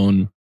their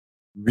own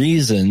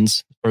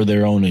reasons, for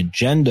their own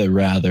agenda,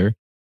 rather.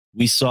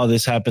 We saw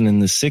this happen in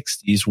the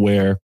 60s,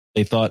 where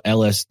they thought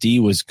LSD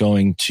was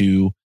going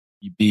to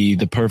be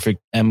the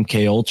perfect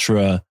MK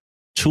Ultra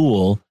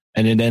tool,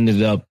 and it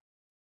ended up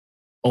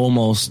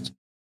almost,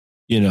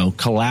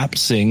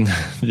 collapsing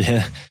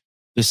the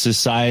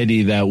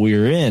society that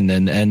we're in.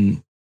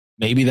 And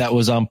maybe that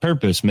was on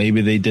purpose. Maybe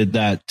they did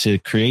that to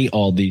create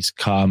all these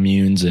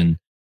communes and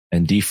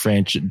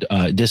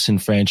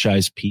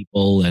disenfranchise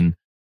people and,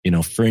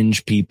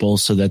 fringe people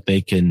so that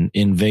they can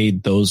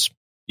invade those,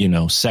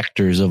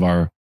 sectors of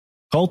our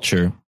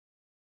culture.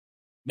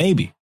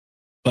 Maybe.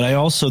 But I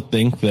also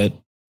think that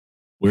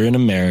we're in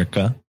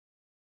America.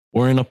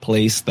 We're in a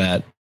place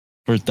that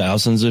for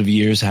thousands of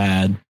years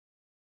had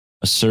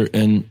a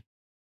certain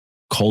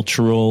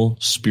cultural,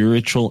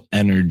 spiritual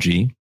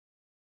energy.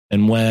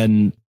 And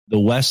when the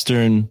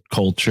Western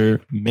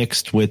culture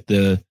mixed with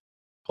the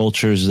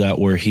cultures that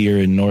were here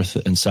in North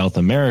and South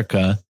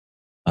America,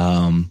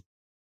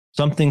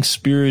 something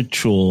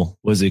spiritual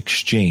was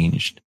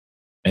exchanged.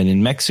 And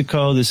in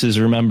Mexico, this is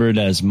remembered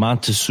as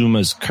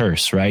Montezuma's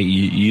curse, right?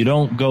 You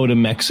don't go to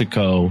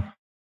Mexico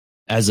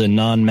as a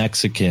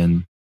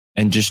non-Mexican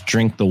and just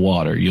drink the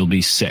water. You'll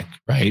be sick,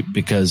 right?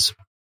 Because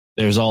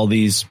there's all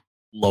these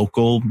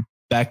local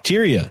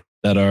bacteria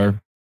that are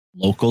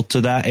local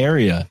to that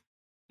area.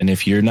 And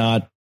if you're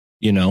not,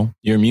 your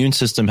immune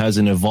system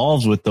hasn't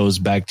evolved with those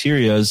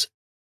bacterias,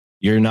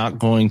 you're not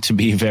going to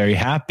be very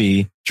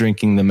happy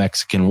drinking the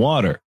Mexican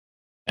water.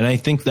 And I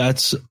think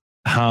that's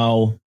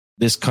how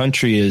this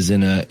country is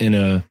in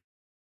a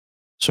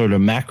sort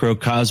of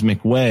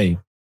macrocosmic way.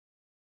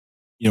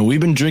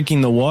 We've been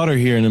drinking the water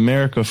here in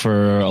America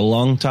for a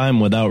long time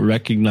without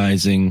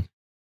recognizing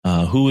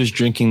who is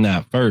drinking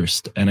that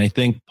first. And I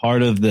think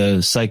part of the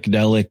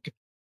psychedelic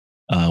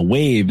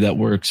wave that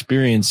we're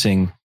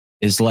experiencing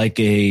is like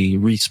a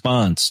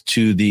response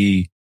to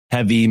the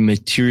heavy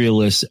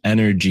materialist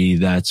energy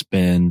that's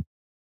been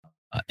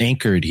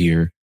anchored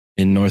here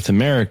in North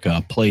America,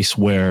 a place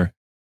where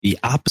the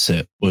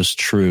opposite was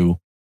true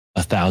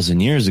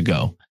 1,000 years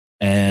ago.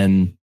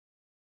 And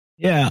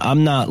Yeah,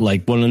 I'm not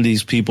like one of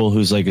these people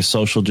who's like a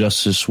social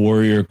justice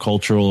warrior,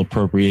 cultural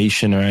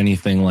appropriation or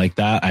anything like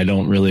that. I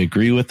don't really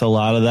agree with a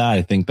lot of that.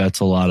 I think that's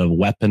a lot of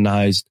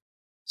weaponized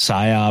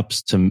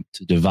psyops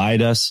to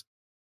divide us.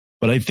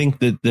 But I think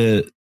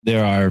that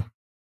there are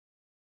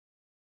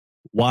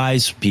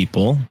wise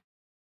people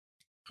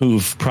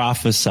who've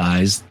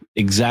prophesized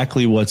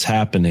exactly what's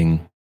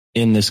happening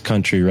in this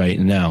country right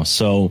now.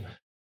 So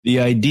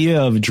the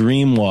idea of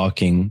dream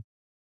walking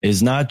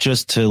is not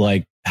just to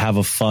like have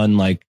a fun,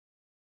 like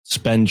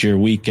spend your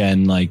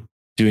weekend like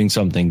doing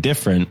something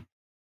different.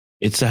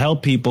 It's to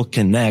help people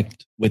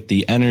connect with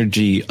the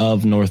energy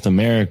of North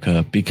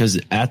America, because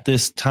at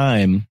this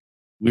time,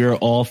 we are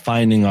all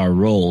finding our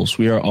roles.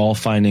 We are all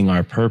finding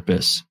our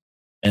purpose.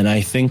 And I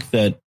think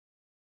that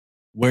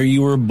where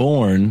you were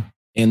born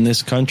in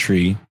this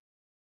country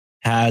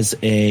has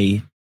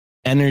a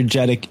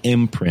energetic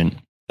imprint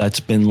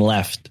that's been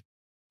left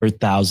for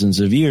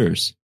thousands of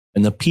years.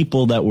 And the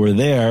people that were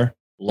there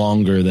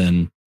longer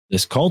than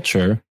this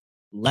culture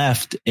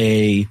left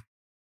a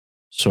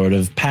sort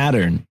of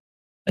pattern.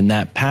 And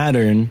that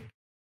pattern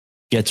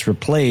gets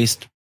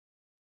replaced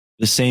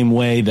the same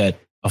way that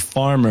a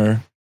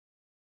farmer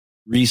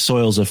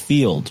resoils a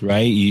field,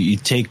 right? You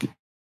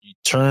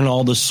turn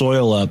all the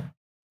soil up,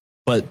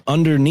 but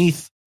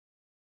underneath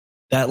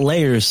that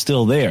layer is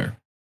still there.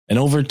 And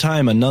over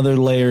time, another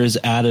layer is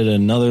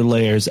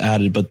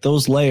added, but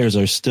those layers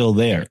are still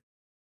there.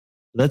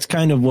 That's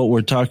kind of what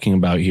we're talking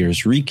about here,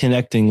 is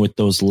reconnecting with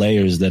those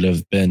layers that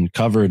have been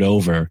covered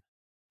over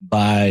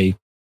by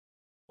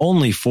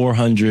only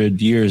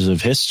 400 years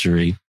of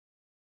history.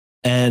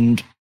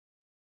 And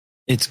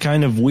it's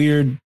kind of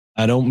weird.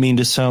 I don't mean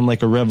to sound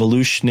like a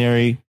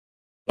revolutionary,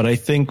 but I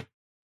think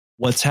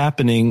what's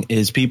happening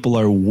is people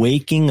are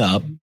waking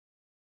up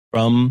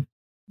from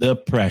the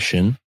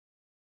oppression,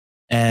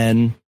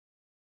 and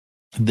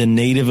the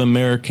Native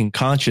American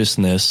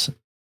consciousness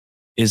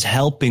is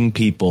helping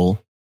people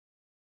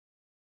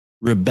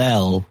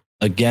rebel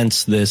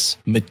against this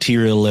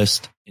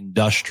materialist,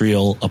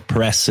 industrial,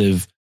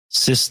 oppressive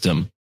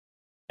system.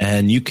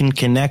 And you can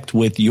connect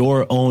with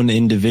your own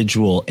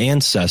individual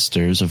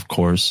ancestors, of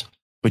course,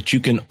 but you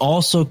can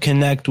also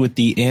connect with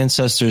the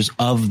ancestors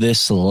of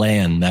this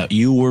land that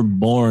you were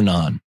born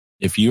on.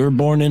 If you were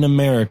born in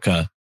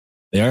America,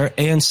 there are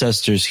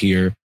ancestors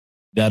here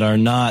that are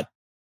not,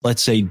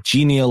 let's say,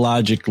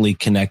 genealogically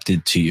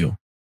connected to you,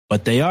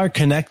 but they are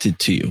connected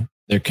to you.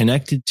 They're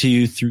connected to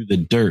you through the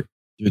dirt,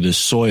 through the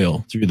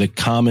soil, through the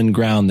common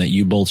ground that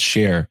you both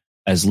share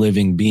as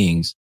living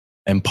beings.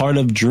 And part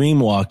of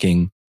dream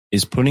walking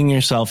is putting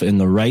yourself in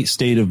the right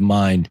state of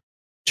mind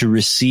to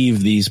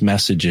receive these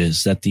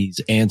messages that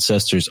these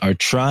ancestors are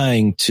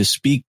trying to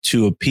speak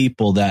to a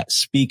people that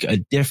speak a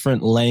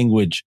different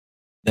language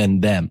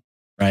than them,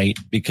 right?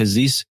 Because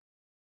these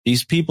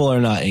people are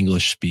not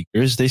English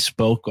speakers. They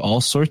spoke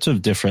all sorts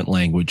of different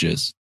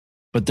languages,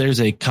 but there's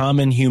a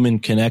common human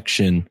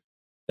connection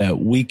that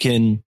we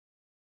can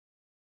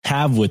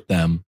have with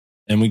them,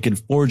 and we can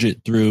forge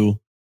it through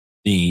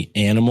the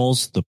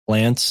animals, the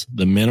plants,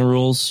 the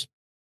minerals,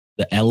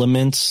 the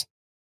elements,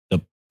 the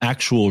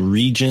actual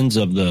regions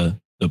of the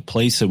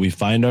place that we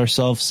find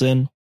ourselves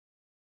in.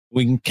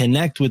 We can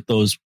connect with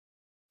those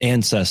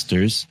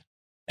ancestors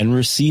and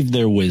receive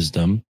their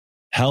wisdom,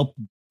 help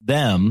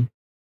them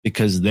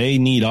because they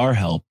need our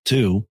help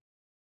too,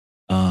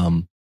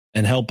 and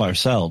help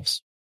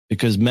ourselves,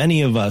 because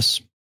many of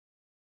us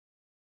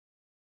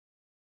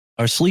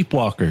are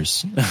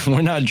sleepwalkers.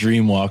 We're not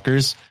dream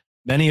walkers.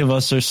 Many of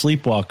us are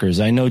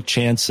sleepwalkers. I know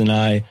Chance and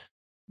I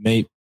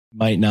might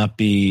not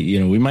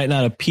be, we might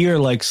not appear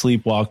like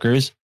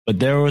sleepwalkers, but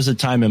there was a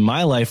time in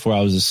my life where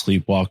I was a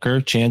sleepwalker.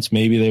 Chance,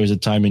 maybe there was a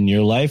time in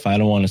your life. I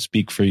don't want to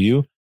speak for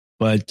you,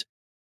 but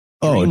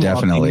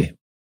definitely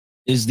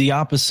is the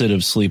opposite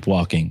of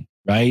sleepwalking,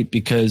 right?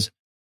 Because,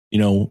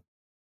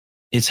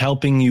 it's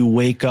helping you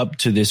wake up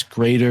to this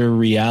greater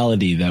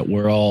reality that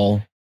we're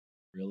all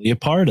really a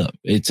part of.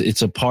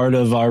 It's a part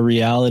of our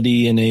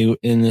reality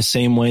in the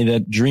same way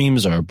that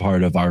dreams are a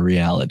part of our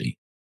reality.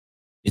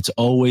 It's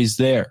always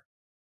there.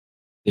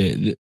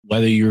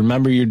 Whether you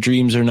remember your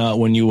dreams or not,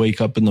 when you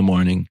wake up in the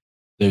morning,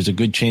 there's a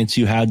good chance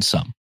you had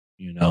some,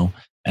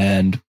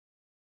 and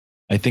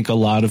I think a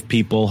lot of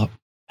people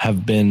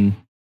have been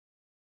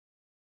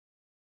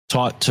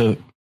taught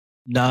to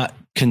not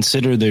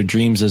consider their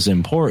dreams as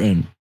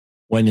important,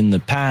 when in the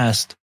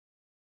past,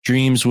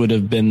 dreams would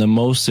have been the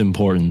most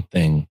important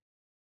thing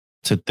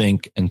to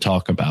think and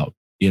talk about.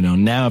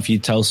 Now if you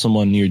tell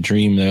someone your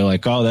dream, they're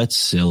like, oh, that's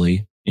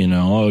silly.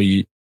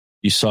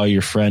 You saw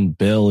your friend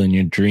Bill in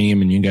your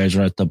dream and you guys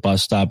were at the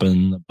bus stop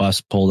and the bus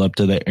pulled up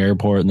to the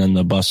airport and then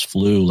the bus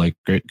flew. Like,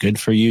 good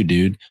for you,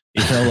 dude.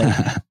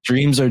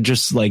 Dreams are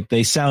just like,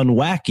 they sound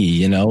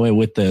wacky,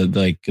 with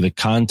the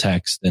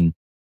context and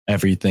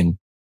everything.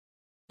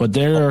 But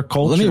there are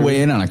cultures. Let me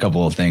weigh in on a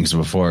couple of things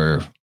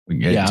before we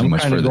get too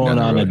much further. I'm going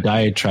on a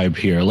diatribe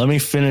here. Let me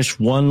finish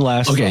one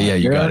last. Okay, thought. Yeah,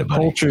 you got it,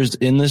 buddy. Cultures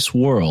in this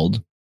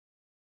world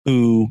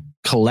who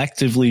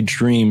collectively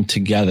dream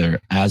together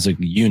as a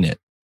unit.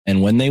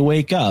 And when they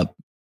wake up,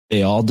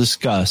 they all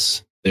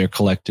discuss their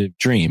collective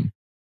dream.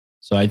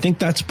 So I think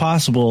that's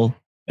possible.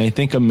 I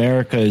think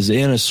America is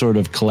in a sort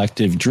of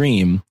collective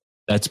dream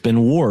that's been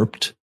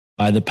warped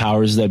by the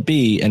powers that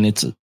be. And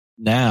it's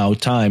now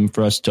time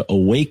for us to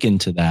awaken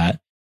to that,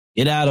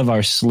 get out of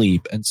our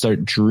sleep, and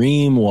start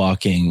dream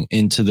walking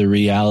into the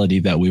reality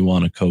that we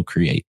want to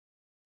co-create.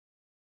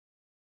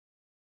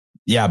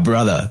 Yeah,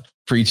 brother,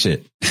 preach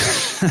it.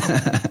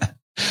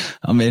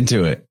 I'm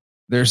into it.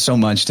 There's so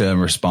much to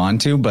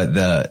respond to, but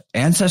the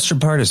ancestor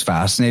part is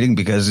fascinating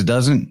because it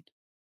doesn't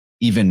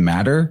even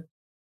matter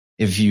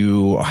if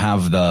you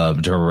have the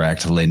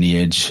direct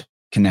lineage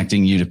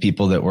connecting you to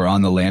people that were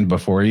on the land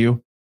before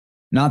you.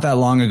 Not that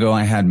long ago,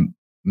 I had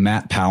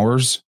Matt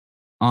Powers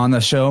on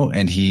the show,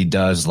 and he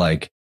does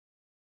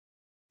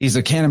he's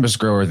a cannabis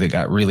grower that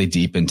got really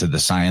deep into the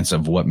science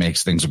of what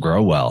makes things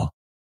grow well,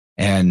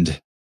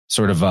 and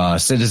sort of a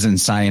citizen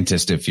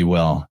scientist, if you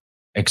will,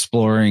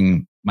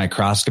 exploring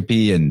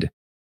microscopy and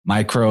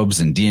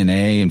microbes and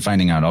DNA and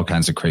finding out all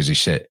kinds of crazy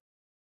shit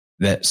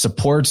that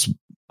supports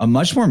a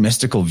much more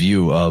mystical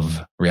view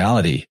of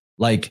reality,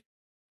 like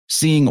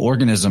seeing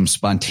organisms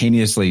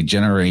spontaneously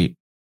generate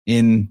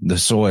in the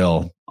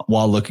soil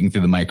while looking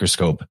through the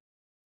microscope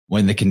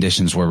when the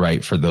conditions were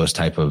right for those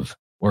type of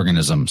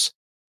organisms.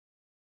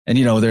 And,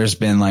 there's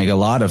been a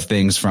lot of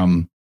things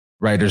from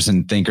writers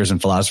and thinkers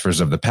and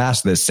philosophers of the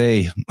past that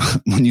say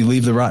when you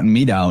leave the rotten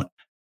meat out,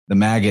 the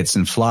maggots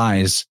and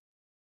flies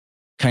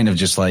kind of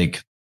just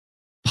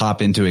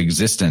pop into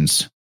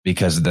existence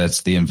because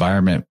that's the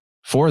environment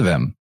for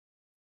them.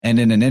 And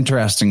in an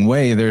interesting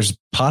way, there's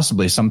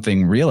possibly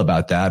something real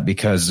about that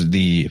because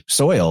the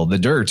soil, the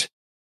dirt,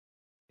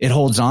 it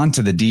holds on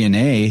to the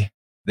DNA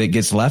that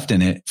gets left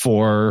in it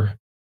for,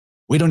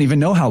 we don't even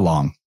know how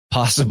long,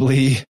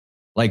 possibly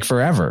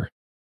forever.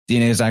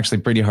 DNA is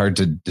actually pretty hard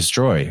to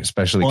destroy,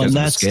 especially because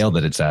of the scale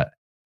that it's at.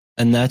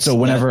 And that's so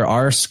whenever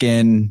our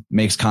skin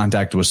makes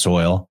contact with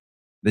soil,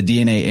 the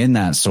DNA in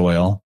that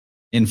soil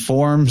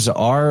informs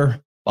our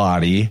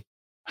body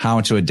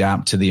how to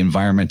adapt to the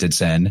environment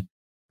it's in,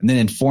 and then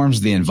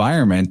informs the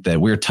environment that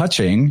we're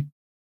touching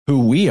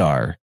who we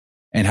are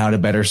and how to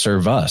better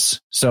serve us.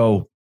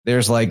 So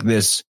there's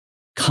this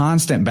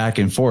constant back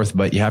and forth,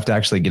 but you have to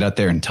actually get out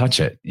there and touch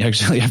it. You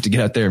actually have to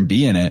get out there and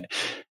be in it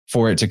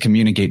for it to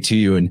communicate to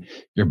you. And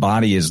your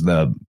body is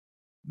the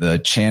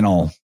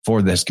channel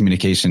for this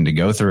communication to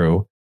go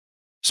through.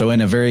 So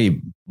in a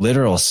very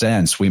literal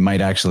sense, we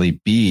might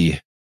actually be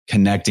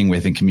connecting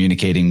with and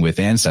communicating with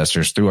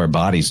ancestors through our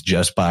bodies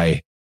just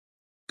by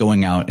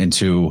going out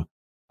into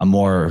a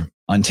more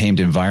untamed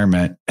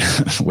environment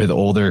with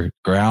older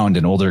ground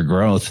and older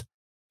growth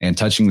and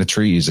touching the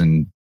trees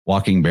and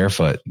walking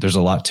barefoot. There's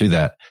a lot to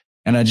that.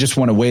 And I just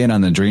want to weigh in on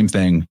the dream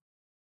thing.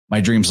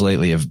 My dreams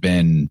lately have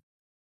been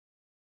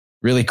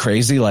really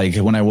crazy.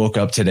 When I woke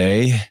up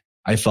today,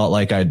 I felt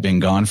like I'd been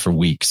gone for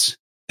weeks.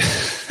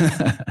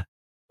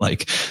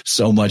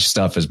 So much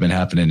stuff has been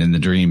happening in the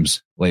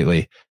dreams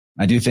lately.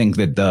 I do think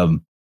that the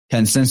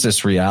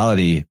consensus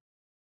reality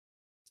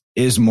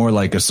is more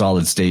like a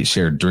solid state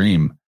shared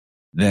dream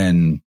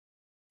than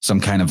some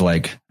kind of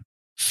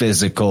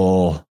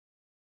physical,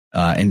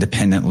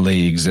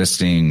 independently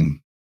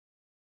existing,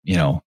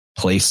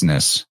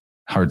 placeness.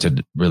 Hard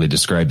to really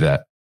describe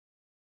that.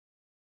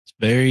 It's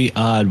very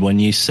odd. When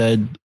you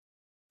said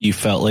you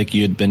felt like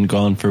you had been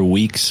gone for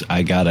weeks,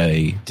 I got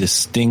a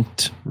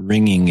distinct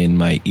ringing in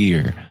my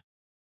ear.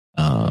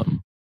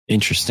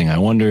 Interesting. I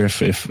wonder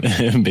if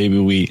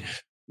maybe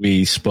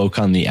we spoke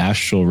on the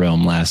astral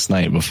realm last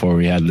night before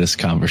we had this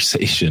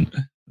conversation.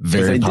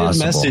 Very possible. I did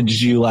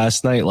message you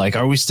last night,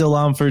 are we still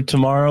on for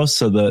tomorrow?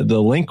 So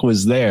the link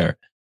was there.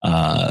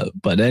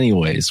 But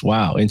anyways,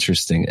 wow,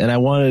 interesting. And I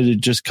wanted to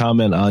just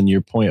comment on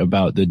your point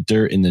about the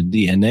dirt in the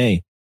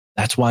DNA.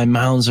 That's why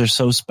mounds are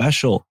so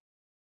special,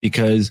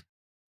 because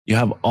you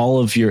have all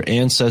of your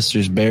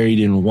ancestors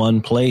buried in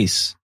one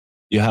place.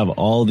 You have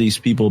all these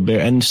people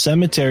buried, and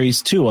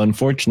cemeteries too.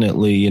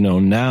 Unfortunately,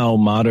 now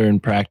modern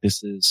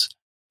practices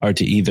are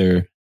to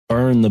either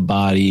burn the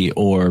body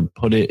or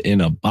put it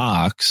in a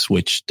box,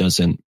 which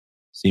doesn't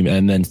seem,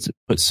 and then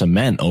put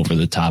cement over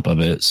the top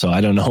of it. So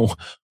I don't know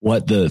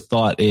what the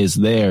thought is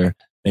there.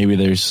 Maybe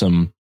there's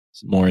some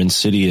more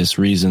insidious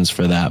reasons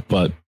for that,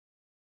 but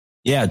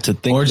yeah, to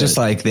think, or just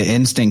the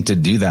instinct to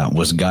do that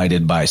was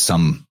guided by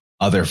some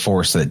other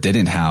force that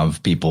didn't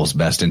have people's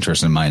best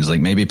interest in mind.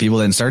 Maybe people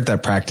didn't start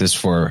that practice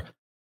for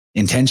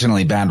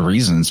intentionally bad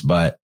reasons,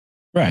 but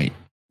right.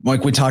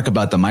 We talk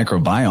about the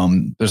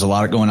microbiome. There's a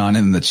lot going on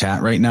in the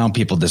chat right now.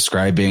 People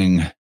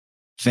describing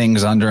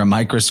things under a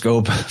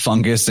microscope,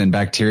 fungus and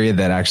bacteria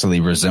that actually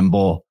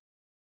resemble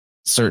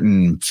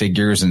certain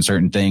figures and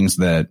certain things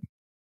that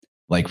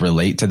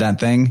relate to that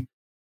thing.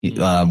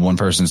 One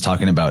person's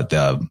talking about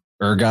the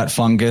ergot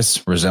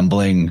fungus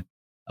resembling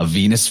a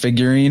Venus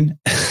figurine.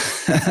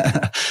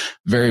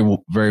 Very,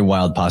 very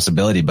wild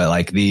possibility.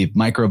 But the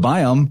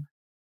microbiome,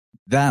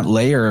 that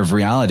layer of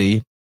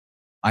reality,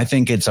 I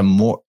think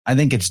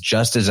it's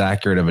just as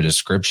accurate of a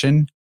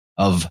description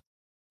of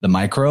the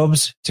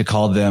microbes to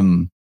call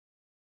them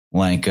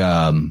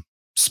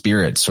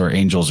spirits or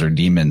angels or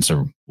demons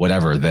or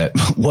whatever, that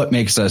what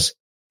makes us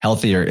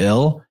healthy or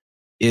ill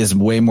is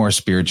way more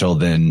spiritual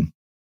than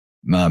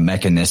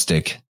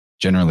mechanistic,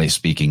 generally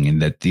speaking,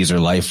 and that these are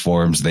life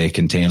forms. They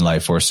contain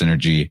life force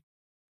energy.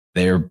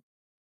 They're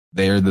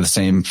the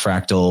same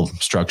fractal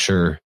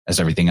structure as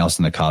everything else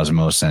in the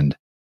cosmos, and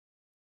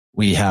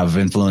we have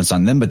influence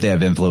on them, but they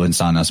have influence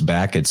on us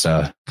back. It's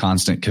a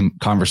constant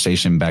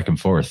conversation back and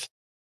forth.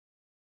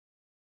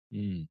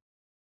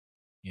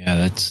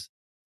 Yeah,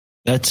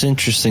 that's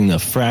interesting. The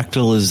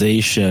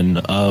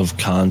fractalization of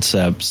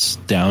concepts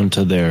down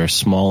to their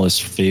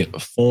smallest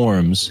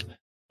forms,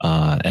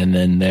 and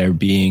then there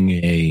being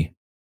a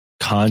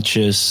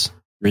conscious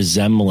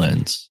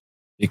resemblance,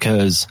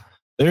 because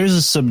there is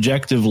a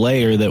subjective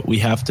layer that we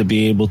have to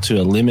be able to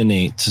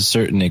eliminate to a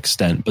certain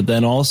extent. But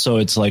then also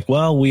it's like,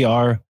 well, we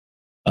are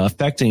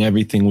affecting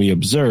everything we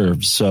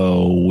observe,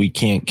 so we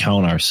can't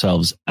count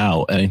ourselves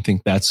out. And I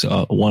think that's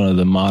one of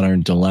the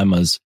modern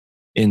dilemmas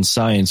in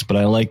science. But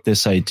I like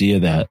this idea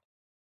that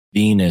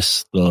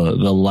Venus, the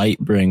light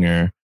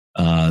bringer,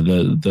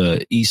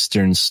 the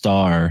Eastern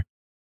Star,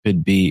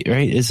 could be,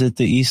 right? Is it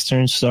the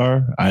Eastern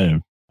Star? I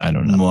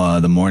don't know.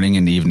 The morning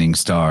and evening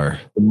star.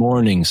 The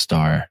morning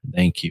star.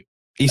 Thank you.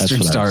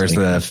 Eastern Star is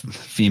the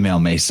female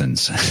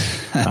Masons.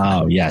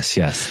 Oh, yes.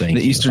 Thank you.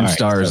 The Eastern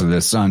Star is the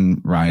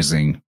sun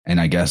rising,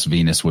 and I guess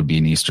Venus would be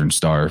an Eastern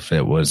Star if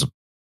it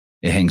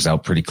hangs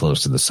out pretty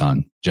close to the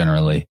sun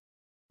generally.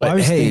 But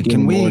hey,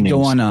 can we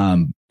go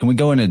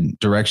in a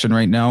direction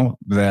right now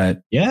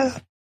that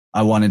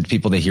I wanted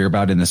people to hear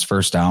about in this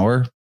first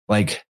hour?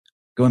 Like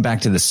going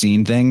back to the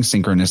scene thing,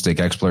 synchronistic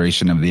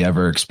exploration of the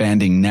ever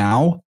expanding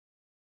now.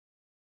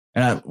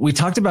 We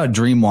talked about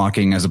dream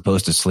walking as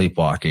opposed to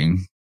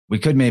sleepwalking. We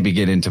could maybe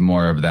get into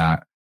more of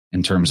that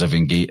in terms of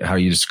how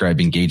you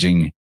describe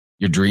engaging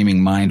your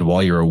dreaming mind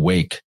while you're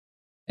awake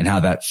and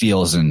how that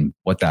feels and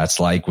what that's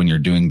like when you're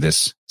doing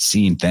this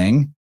scene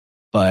thing.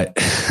 But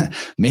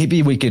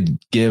maybe we could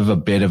give a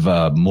bit of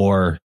a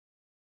more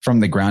from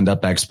the ground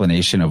up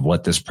explanation of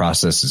what this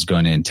process is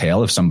going to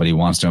entail if somebody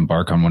wants to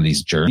embark on one of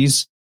these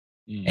journeys,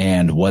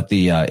 and what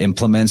the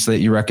implements that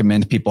you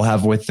recommend people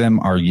have with them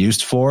are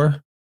used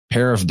for.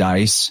 Pair of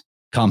dice,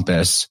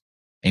 compass,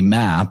 a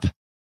map,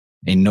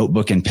 a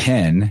notebook and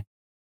pen,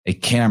 a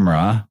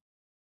camera,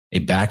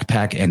 a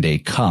backpack, and a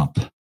cup.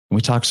 Can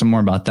we talk some more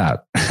about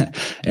that?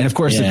 And of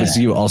course, if it's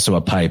you, also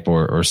a pipe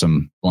or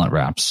some blunt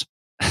wraps.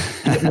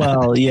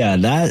 Well, yeah,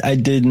 that I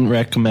didn't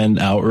recommend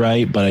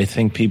outright, but I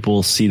think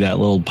people see that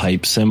little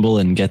pipe symbol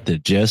and get the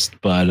gist.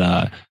 But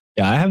I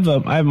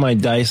have my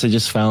dice. I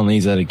just found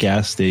these at a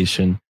gas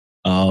station.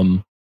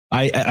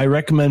 I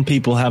recommend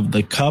people have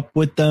the cup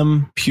with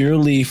them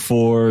purely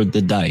for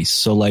the dice.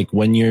 So like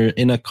when you're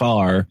in a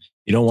car,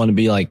 you don't want to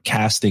be like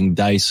casting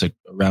dice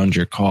around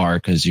your car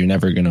because you're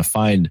never going to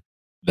find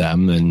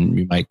them and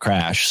you might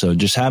crash. So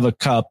just have a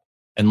cup,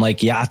 and like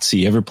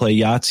Yahtzee. Ever play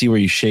Yahtzee where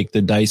you shake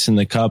the dice in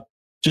the cup?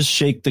 Just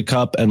shake the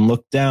cup and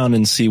look down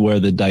and see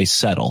where the dice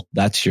settle.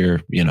 That's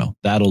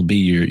that'll be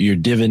your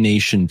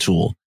divination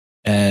tool.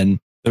 And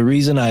the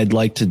reason I'd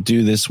like to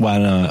do this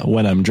when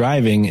I'm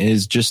driving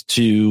is just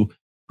to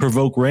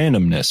provoke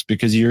randomness,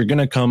 because you're going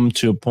to come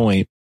to a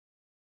point,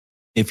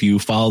 if you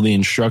follow the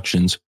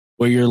instructions,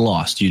 where you're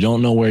lost. You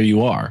don't know where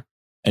you are.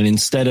 And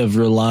instead of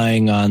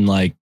relying on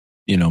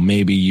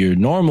maybe your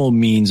normal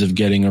means of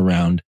getting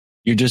around,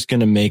 you're just going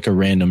to make a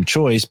random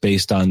choice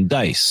based on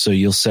dice. So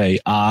you'll say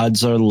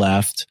odds are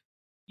left,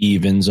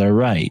 evens are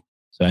right.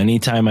 So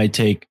anytime I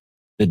take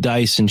the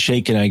dice and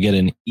shake it, I get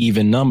an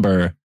even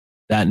number.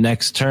 That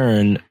next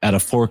turn at a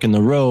fork in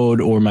the road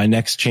or my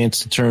next chance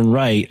to turn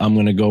right, I'm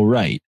going to go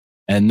right.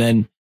 And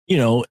then,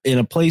 in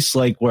a place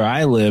like where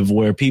I live,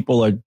 where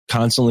people are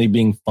constantly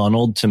being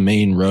funneled to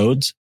main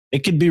roads, it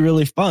could be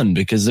really fun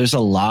because there's a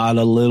lot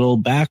of little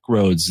back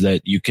roads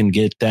that you can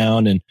get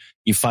down, and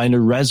you find a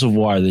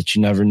reservoir that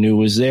you never knew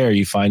was there.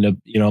 You find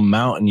a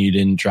mountain you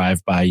didn't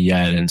drive by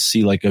yet and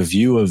see like a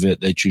view of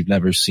it that you've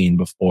never seen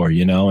before,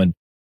 and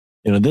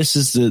this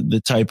is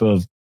the type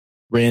of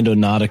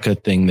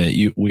randonautica thing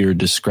that we were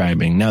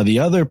describing. Now, the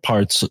other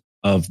parts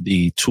of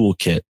the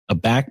toolkit, a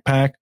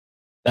backpack,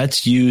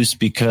 that's used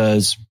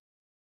because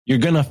you're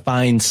going to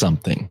find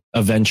something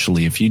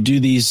eventually. If you do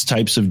these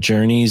types of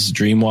journeys,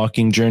 dream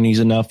walking journeys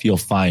enough, you'll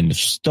find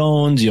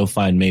stones, you'll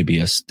find maybe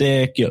a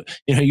stick,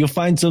 you'll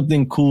find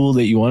something cool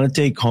that you want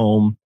to take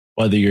home,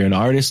 whether you're an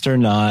artist or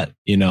not.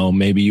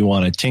 Maybe you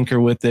want to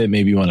tinker with it,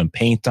 maybe you want to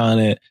paint on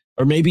it,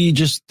 or maybe you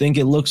just think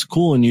it looks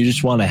cool and you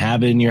just want to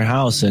have it in your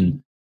house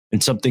and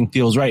something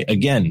feels right.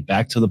 Again,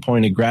 back to the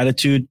point of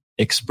gratitude,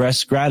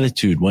 express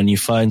gratitude when you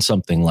find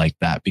something like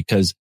that,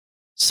 because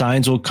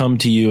signs will come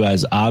to you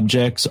as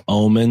objects,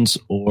 omens,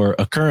 or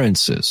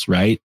occurrences,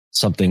 right?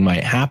 Something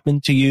might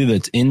happen to you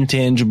that's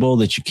intangible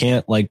that you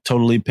can't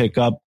totally pick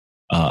up.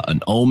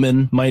 An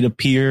omen might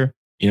appear.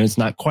 It's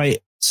not quite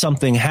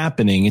something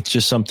happening. It's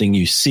just something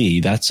you see.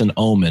 That's an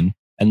omen.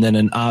 And then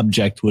an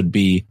object would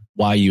be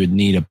why you would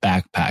need a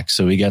backpack.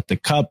 So we got the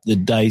cup, the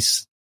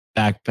dice,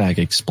 backpack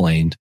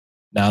explained.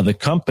 Now the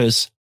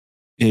compass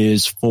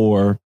is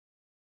for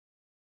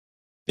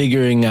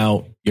figuring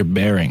out your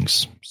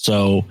bearings.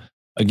 So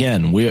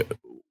again, we're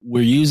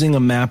using a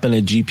map and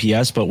a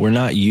GPS, but we're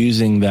not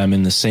using them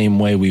in the same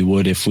way we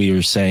would if we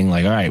were saying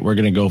like, all right, we're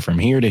going to go from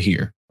here to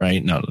here,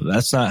 right? No,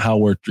 that's not how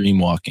we're dream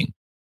walking.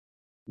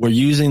 We're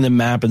using the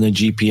map and the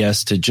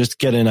GPS to just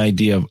get an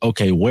idea of,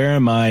 okay, where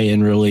am I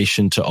in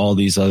relation to all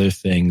these other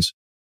things,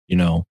 you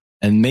know?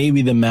 And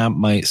maybe the map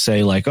might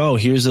say like, oh,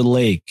 here's a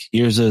lake,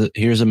 here's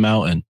a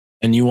mountain,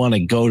 and you want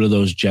to go to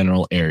those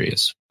general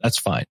areas. That's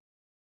fine.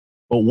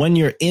 But when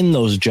you're in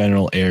those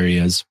general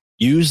areas,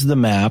 use the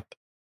map,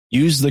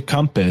 use the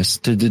compass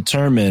to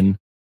determine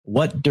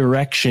what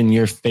direction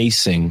you're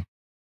facing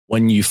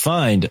when you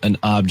find an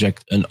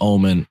object, an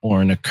omen,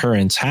 or an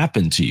occurrence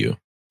happen to you.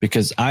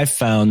 Because I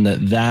found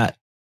that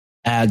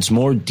adds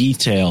more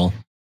detail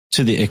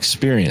to the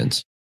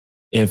experience.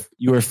 If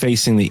you are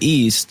facing the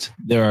east,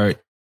 there are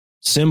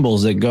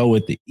symbols that go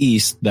with the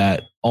east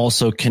that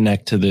also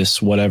connect to this,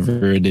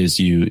 whatever it is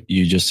you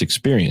just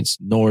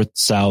experienced. North,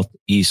 south,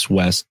 east,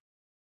 west.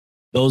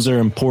 Those are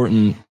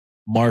important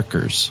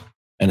markers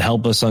and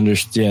help us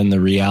understand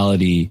the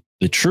reality,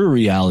 the true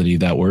reality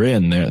that we're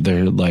in.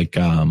 They're like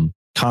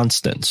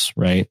constants,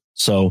 right?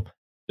 So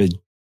the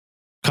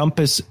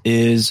compass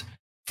is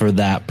for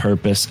that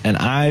purpose. And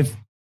I'm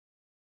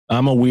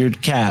a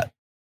weird cat,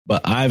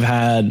 but I've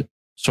had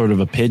sort of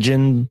a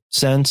pigeon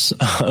sense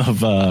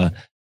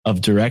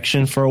of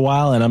direction for a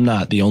while. And I'm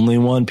not the only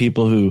one.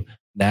 People who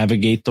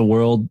navigate the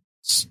world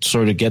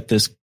sort of get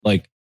this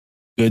like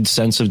good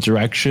sense of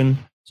direction.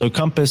 So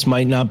compass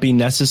might not be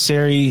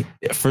necessary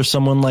for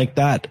someone like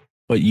that,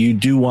 but you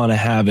do want to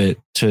have it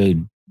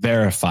to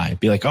verify.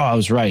 Be like, oh, I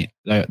was right.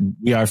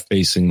 We are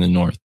facing the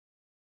north.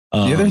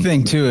 The other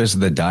thing too is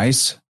the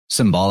dice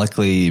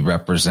symbolically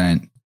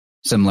represent,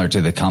 similar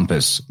to the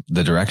compass,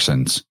 the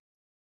directions.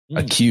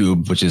 A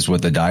cube, which is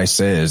what the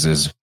dice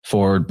is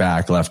forward,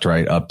 back, left,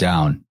 right, up,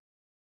 down.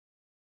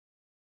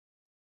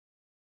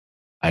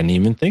 I didn't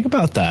even think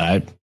about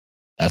that.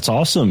 That's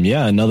awesome.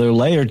 Yeah, another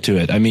layer to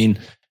it. I mean,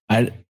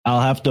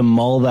 I'll have to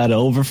mull that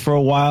over for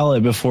a while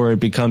before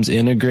it becomes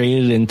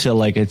integrated into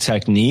like a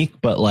technique.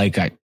 But like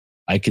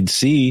I could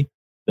see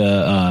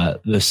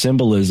the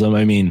symbolism.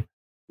 I mean,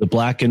 the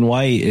black and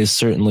white is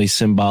certainly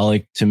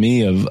symbolic to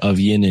me of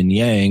yin and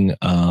yang.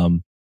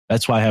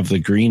 That's why I have the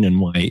green and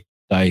white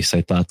dice.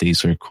 I thought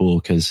these were cool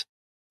because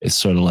it's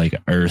sort of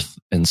like earth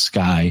and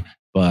sky.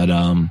 But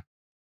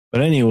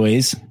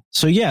anyways,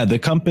 so yeah, the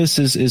compass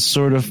is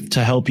sort of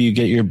to help you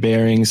get your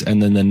bearings,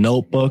 and then the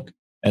notebook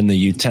and the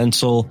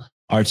utensil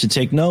are to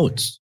take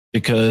notes,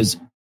 because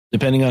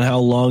depending on how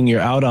long you're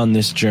out on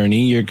this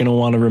journey, you're going to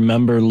want to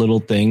remember little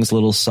things,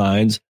 little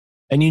signs,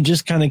 and you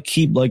just kind of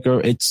keep like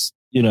it's,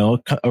 you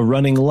know, a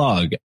running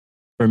log.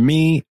 For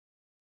me,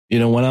 you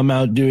know, when I'm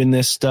out doing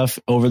this stuff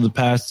over the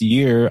past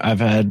year,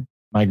 I've had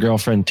my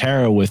girlfriend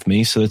Tara with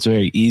me, so it's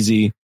very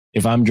easy.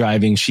 If I'm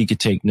driving, she could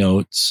take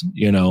notes,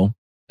 you know,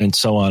 and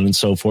so on and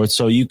so forth.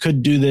 So you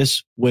could do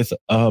this with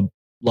a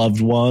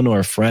loved one or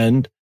a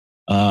friend.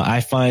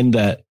 I find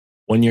that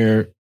when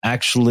you're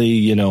actually,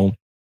 you know,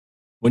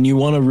 when you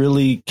want to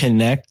really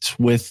connect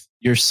with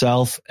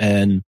yourself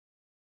and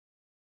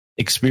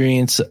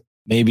experience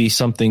maybe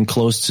something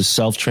close to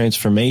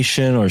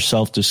self-transformation or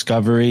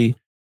self-discovery,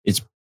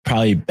 it's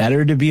probably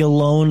better to be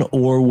alone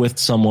or with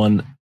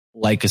someone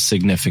like a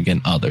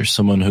significant other,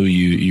 someone who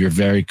you're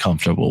very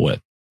comfortable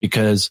with.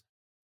 Because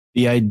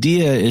the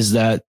idea is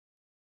that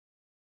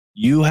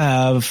you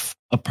have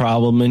a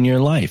problem in your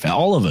life.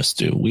 All of us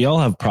do. We all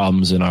have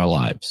problems in our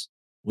lives.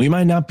 We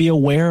might not be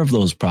aware of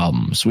those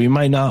problems. We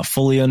might not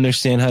fully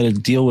understand how to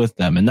deal with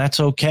them. And that's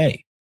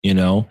okay, you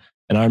know?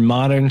 And our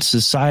modern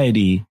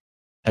society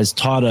has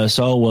taught us,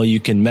 oh, well,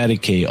 you can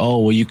medicate. Oh,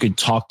 well, you could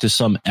talk to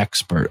some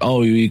expert.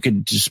 Oh, you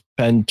could just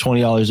spend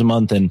 $20 a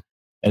month and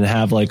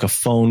have like a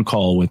phone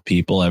call with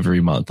people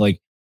every month. Like,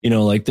 you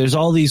know, like there's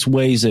all these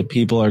ways that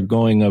people are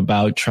going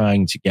about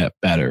trying to get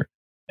better.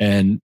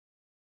 And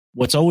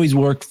what's always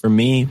worked for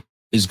me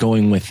is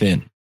going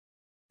within.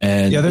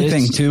 And the other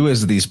thing too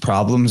is these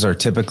problems are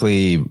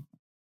typically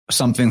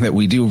something that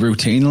we do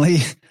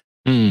routinely.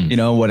 You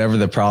know, whatever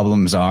the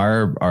problems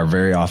are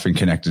very often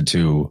connected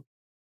to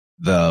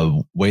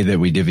the way that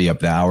we divvy up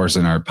the hours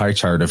in our pie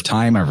chart of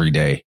time every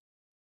day.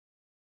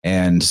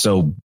 And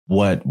so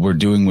what we're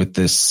doing with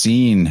this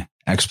scene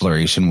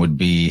exploration would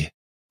be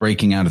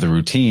breaking out of the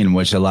routine,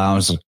 which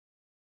allows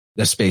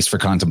the space for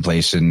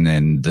contemplation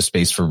and the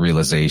space for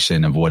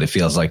realization of what it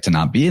feels like to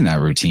not be in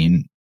that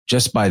routine.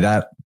 Just by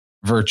that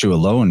virtue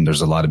alone,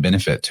 there's a lot of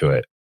benefit to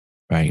it.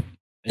 Right.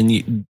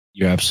 And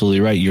you're absolutely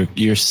right.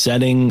 You're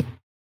setting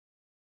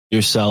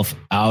yourself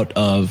out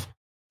of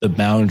the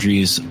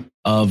boundaries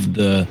of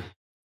the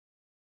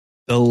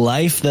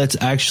life that's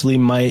actually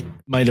might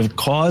have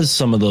caused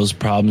some of those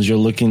problems you're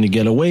looking to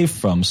get away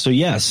from. So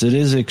yes, it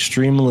is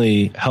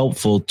extremely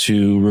helpful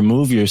to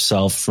remove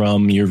yourself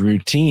from your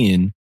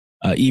routine,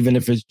 even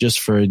if it's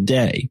just for a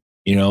day,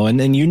 you know, and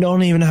then you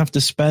don't even have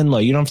to spend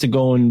you don't have to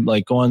go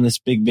on this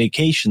big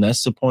vacation.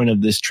 That's the point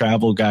of this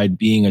travel guide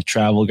being a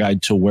travel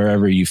guide to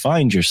wherever you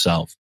find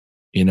yourself.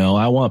 You know,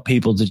 I want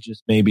people to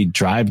just maybe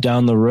drive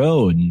down the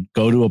road and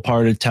go to a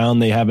part of town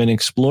they haven't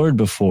explored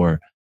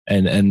before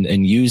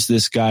and use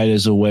this guide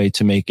as a way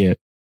to make it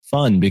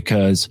fun,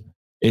 because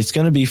it's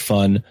going to be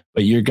fun,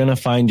 but you're going to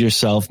find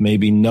yourself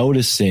maybe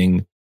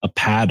noticing a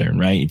pattern,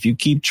 right? If you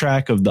keep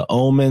track of the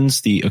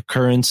omens, the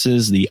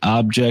occurrences, the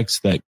objects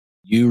that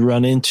you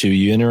run into,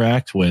 you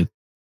interact with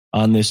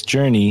on this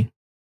journey,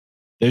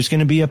 there's going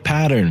to be a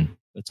pattern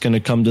that's going to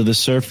come to the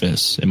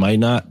surface. It might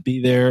not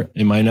be there.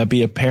 It might not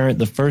be apparent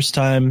the first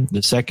time,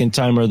 the second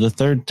time, or the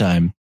third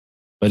time,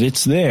 but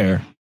it's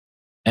there.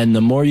 And the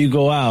more you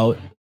go out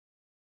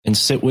and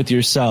sit with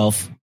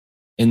yourself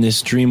in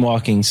this dream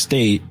walking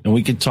state, and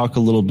we could talk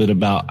a little bit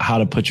about how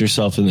to put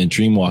yourself in the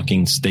dream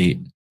walking state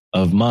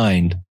of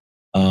mind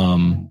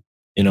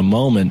in a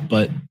moment.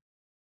 But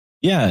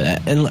yeah,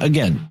 and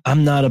again,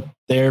 I'm not a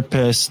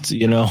therapist,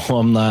 you know,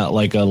 I'm not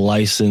like a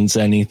license,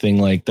 anything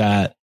like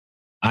that.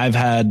 I've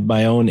had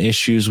my own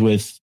issues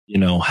with, you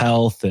know,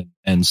 health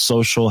and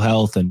social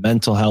health and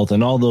mental health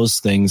and all those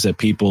things that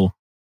people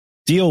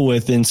deal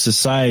with in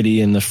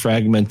society, in the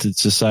fragmented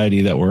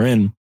society that we're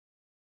in.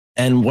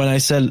 And when I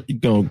said, you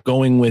know,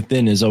 going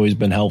within has always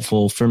been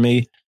helpful for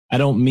me, I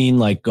don't mean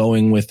like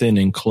going within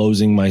and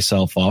closing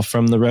myself off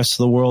from the rest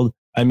of the world.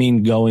 I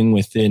mean going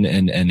within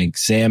and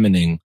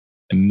examining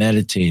and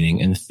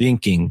meditating and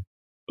thinking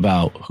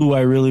about who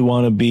I really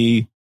want to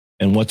be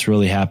and what's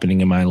really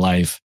happening in my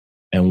life,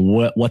 and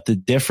what the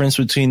difference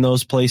between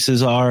those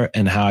places are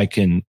and how I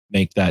can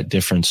make that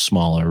difference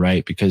smaller,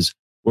 right? Because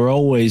we're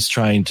always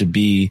trying to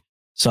be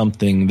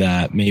something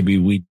that maybe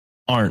we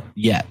aren't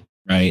yet,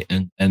 right?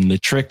 And the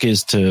trick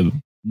is to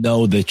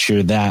know that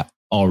you're that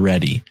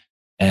already.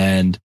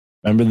 And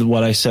remember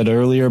what I said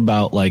earlier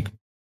about like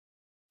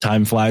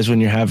time flies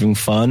when you're having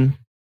fun?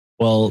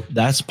 Well,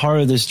 that's part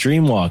of this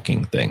dream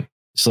walking thing.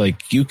 It's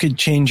like you could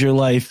change your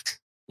life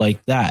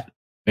like that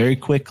very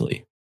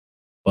quickly.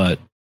 But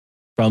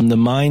from the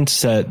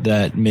mindset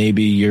that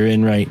maybe you're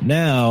in right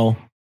now,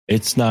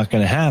 it's not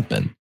going to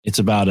happen. It's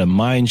about a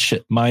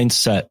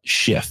mindset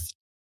shift.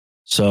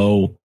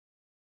 So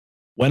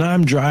when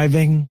I'm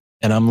driving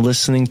and I'm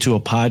listening to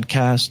a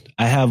podcast,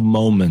 I have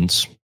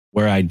moments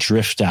where I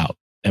drift out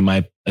and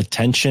my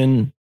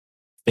attention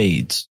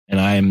fades, and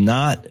I am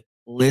not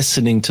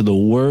listening to the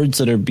words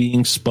that are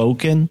being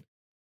spoken,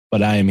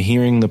 but I am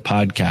hearing the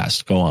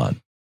podcast go on.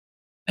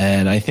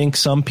 And I think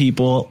some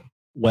people,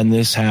 when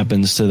this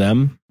happens to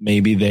them,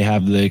 maybe they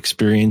have the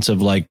experience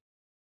of like,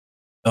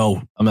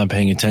 oh, I'm not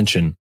paying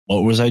attention.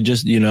 What was I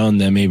just, you know, and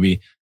then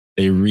maybe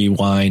they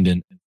rewind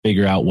and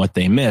figure out what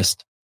they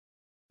missed.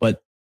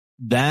 But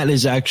that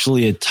is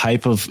actually a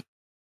type of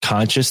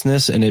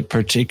consciousness, and it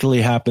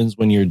particularly happens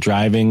when you're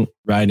driving,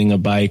 riding a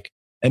bike,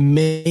 and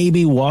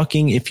maybe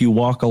walking if you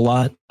walk a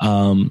lot,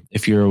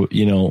 if you're,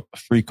 you know, a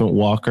frequent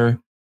walker.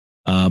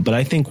 But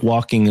I think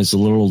walking is a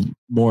little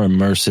more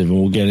immersive, and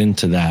we'll get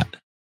into that.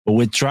 But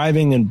with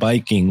driving and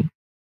biking,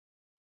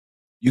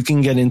 you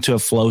can get into a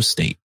flow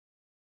state.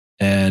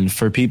 And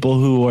for people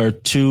who are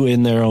too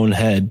in their own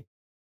head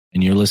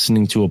and you're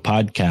listening to a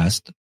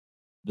podcast,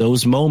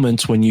 those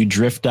moments when you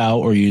drift out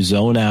or you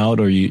zone out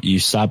or you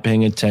stop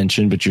paying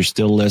attention, but you're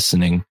still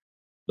listening,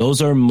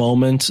 those are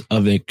moments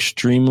of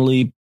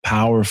extremely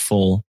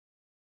powerful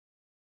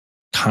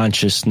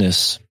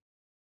consciousness.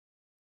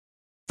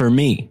 For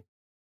me,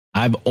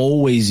 I've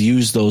always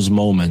used those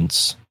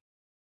moments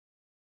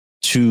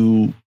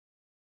to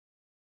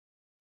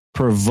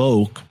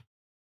provoke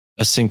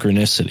a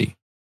synchronicity.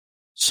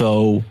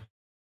 So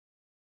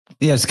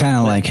yeah, it's kind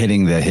of like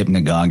hitting the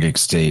hypnagogic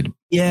state.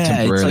 Yeah,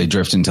 temporarily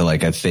drift into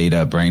like a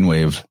theta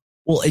brainwave.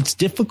 Well, it's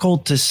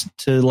difficult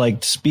to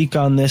like speak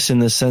on this in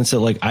the sense that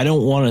like I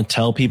don't want to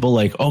tell people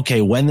like,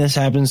 okay, when this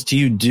happens to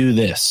you, do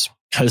this,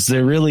 because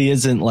there really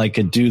isn't like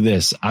a do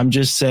this. I'm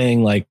just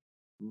saying like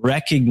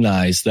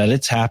recognize that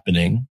it's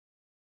happening,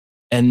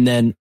 and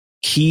then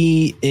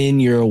key in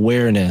your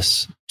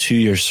awareness to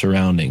your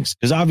surroundings,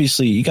 because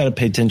obviously you got to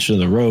pay attention to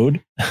the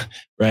road,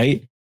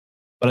 right?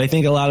 But I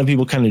think a lot of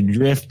people kind of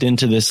drift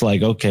into this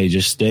like, okay,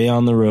 just stay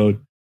on the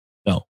road.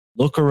 No,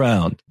 look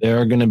around. There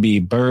are going to be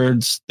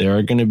birds. There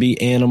are going to be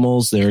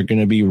animals. There are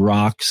going to be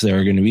rocks. There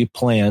are going to be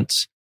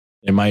plants.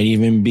 There might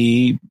even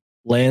be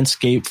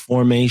landscape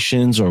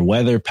formations or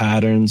weather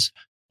patterns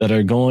that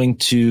are going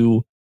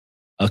to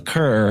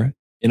occur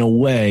in a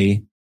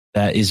way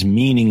that is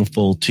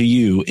meaningful to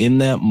you in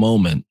that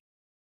moment.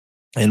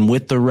 And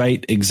with the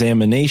right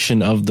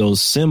examination of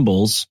those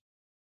symbols,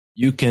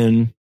 you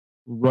can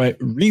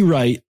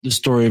rewrite the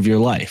story of your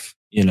life.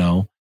 You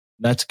know,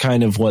 that's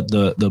kind of what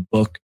the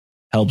book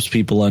helps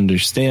people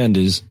understand,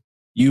 is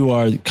you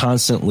are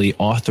constantly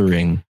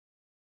authoring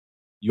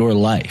your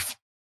life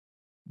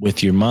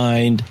with your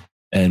mind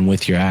and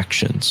with your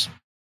actions.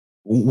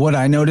 What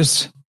I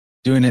noticed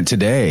doing it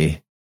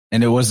today,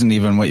 and it wasn't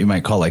even what you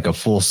might call like a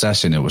full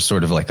session, it was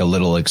sort of like a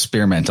little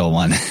experimental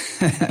one.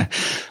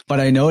 But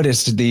I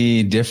noticed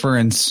the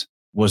difference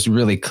was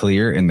really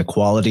clear in the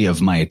quality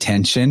of my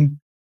attention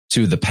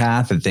to the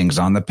path and things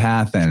on the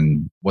path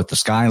and what the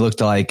sky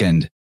looked like.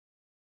 And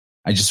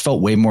I just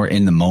felt way more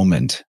in the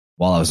moment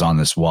while I was on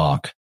this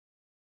walk.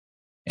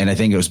 And I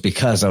think it was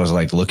because I was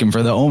like looking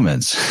for the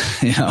omens.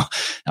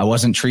 I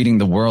wasn't treating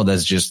the world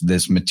as just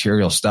this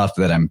material stuff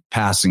that I'm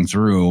passing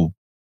through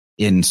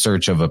in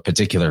search of a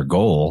particular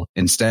goal.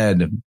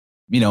 Instead,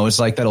 it's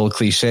like that old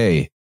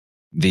cliche.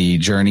 The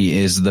journey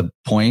is the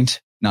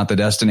point, not the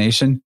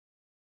destination.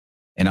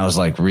 And I was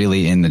like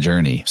really in the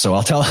journey. So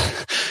I'll tell,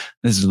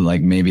 this is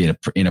like maybe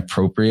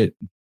inappropriate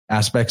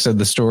aspects of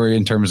the story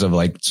in terms of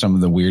like some of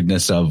the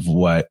weirdness of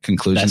what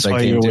conclusions I came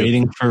to. That's why you're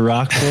waiting for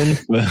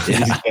Rockman?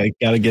 Yeah.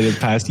 Got to get it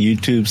past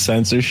YouTube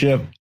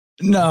censorship.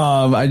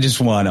 No, I just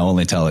want to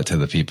only tell it to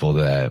the people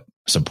that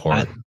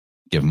support.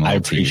 Give them all I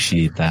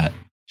appreciate that.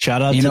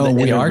 Shout out to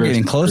we are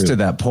getting close to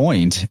that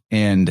point,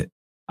 and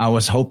I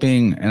was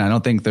hoping, and I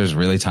don't think there's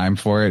really time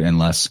for it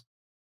unless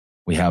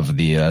we have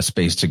the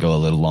space to go a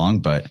little long,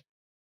 but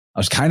I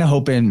was kind of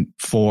hoping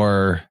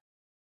for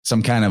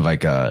some kind of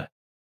like a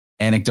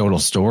anecdotal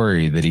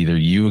story that either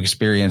you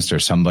experienced or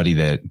somebody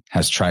that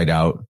has tried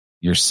out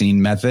your scene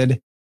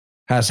method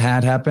has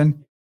had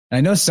happen. And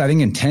I know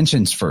setting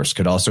intentions first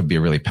could also be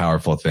a really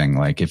powerful thing.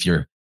 Like if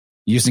you're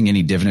using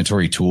any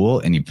divinatory tool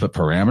and you put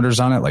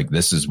parameters on it, like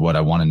this is what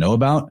I want to know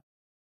about,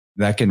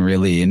 that can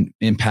really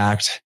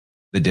impact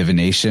the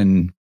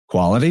divination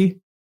quality.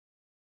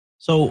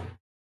 So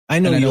I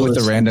know with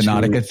the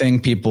Randonautica thing,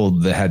 people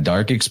that had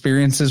dark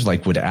experiences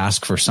like would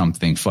ask for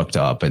something fucked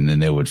up and then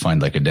they would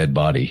find like a dead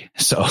body.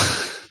 So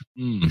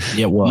I'm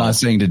not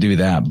saying to do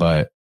that,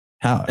 but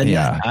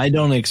I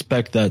don't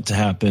expect that to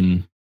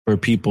happen for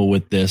people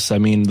with this. I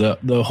mean,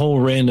 the whole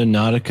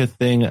Randonautica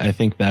thing, I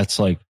think that's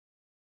like,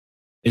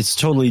 it's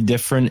totally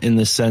different in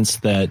the sense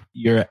that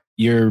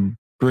you're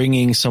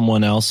bringing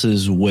someone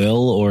else's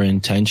will or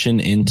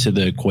intention into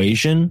the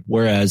equation.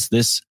 Whereas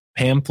this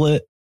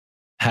pamphlet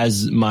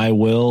has my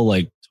will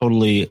like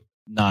totally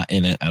not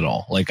in it at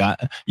all. Like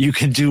you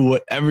can do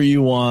whatever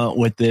you want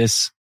with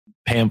this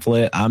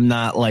pamphlet. I'm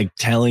not like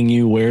telling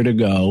you where to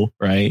go.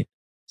 Right.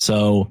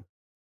 So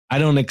I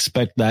don't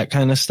expect that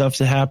kind of stuff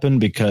to happen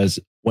because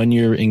when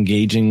you're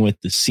engaging with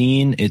the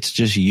scene, it's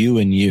just you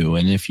and you.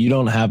 And if you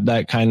don't have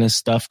that kind of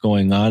stuff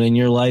going on in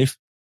your life,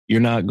 you're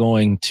not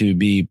going to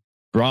be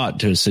brought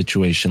to a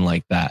situation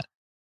like that.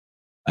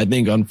 I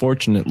think,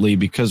 unfortunately,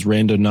 because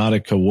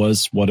Randonautica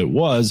was what it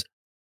was,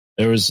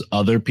 there was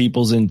other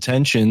people's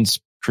intentions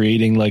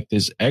creating like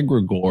this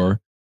egregore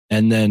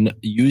and then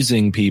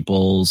using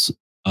people's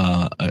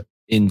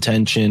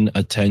intention,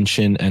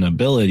 attention, and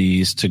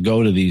abilities to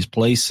go to these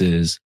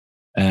places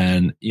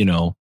and,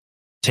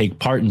 take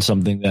part in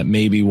something that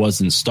maybe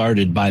wasn't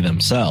started by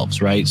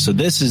themselves, right? So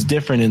this is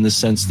different in the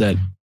sense that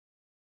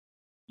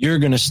you're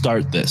going to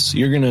start this.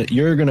 You're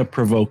going to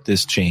provoke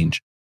this change.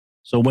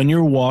 So when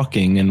you're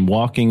walking, and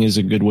walking is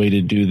a good way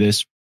to do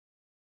this,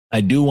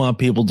 I do want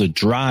people to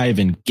drive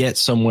and get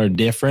somewhere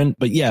different.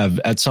 But yeah,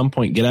 at some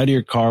point, get out of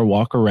your car,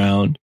 walk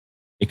around,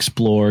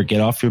 explore, get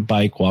off your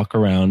bike, walk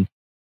around.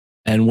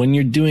 And when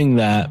you're doing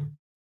that,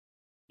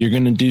 you're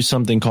going to do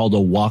something called a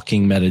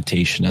walking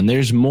meditation. And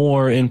there's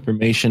more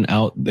information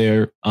out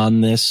there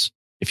on this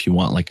if you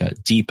want like a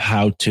deep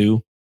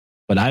how-to.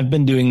 But I've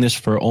been doing this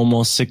for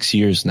almost 6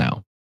 years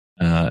now.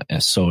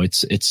 So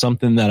it's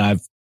something that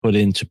I've put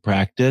into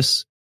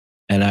practice.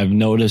 And I've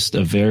noticed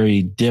a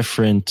very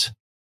different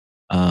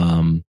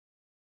form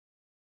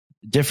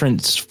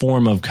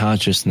of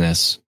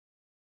consciousness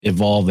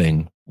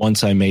evolving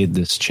once I made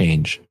this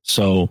change.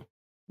 So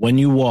when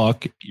you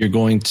walk, you're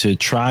going to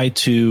try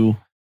to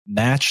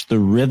match the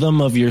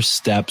rhythm of your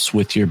steps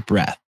with your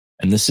breath.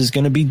 And this is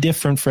going to be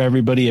different for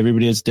everybody.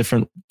 Everybody has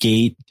different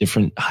gait,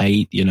 different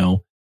height,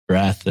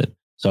 breath.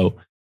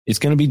 So it's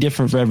going to be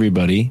different for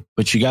everybody,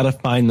 but you got to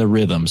find the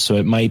rhythm. So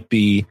it might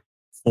be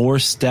 4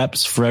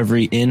 steps for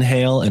every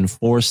inhale and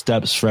 4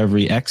 steps for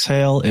every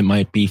exhale. It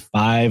might be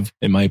 5.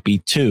 It might be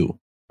 2,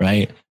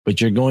 right?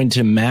 But you're going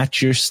to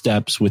match your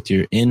steps with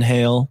your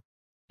inhale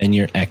and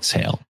your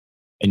exhale.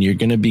 And you're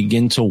going to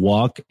begin to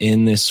walk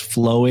in this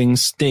flowing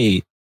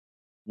state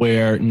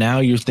where now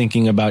you're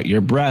thinking about your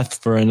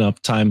breath for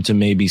enough time to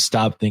maybe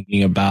stop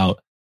thinking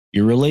about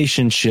your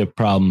relationship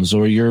problems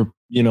or your,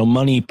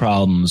 money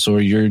problems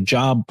or your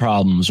job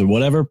problems or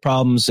whatever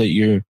problems that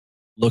you're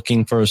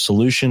looking for a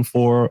solution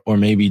for, or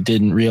maybe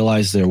didn't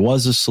realize there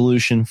was a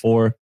solution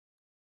for.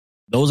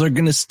 Those are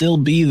going to still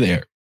be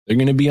there. They're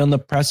going to be on the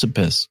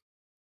precipice,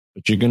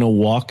 but you're going to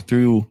walk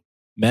through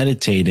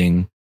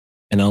meditating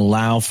and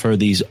allow for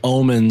these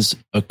omens,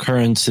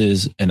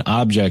 occurrences, and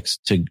objects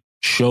to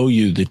show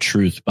you the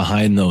truth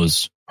behind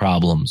those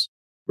problems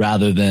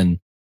rather than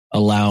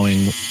allowing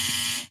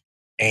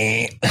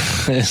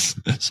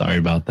sorry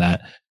about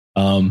that.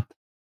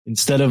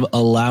 Instead of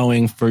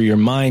allowing for your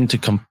mind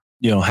to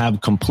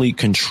have complete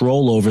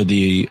control over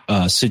the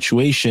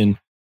situation,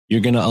 you're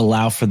going to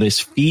allow for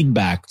this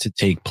feedback to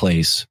take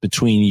place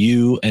between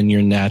you and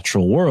your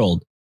natural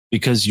world,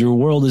 because your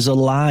world is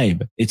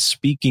alive. It's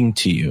speaking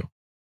to you.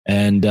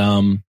 And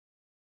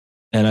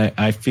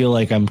I feel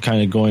like I'm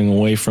kind of going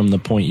away from the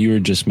point you were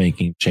just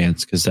making,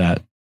 Chance, because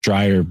that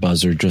dryer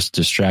buzzer just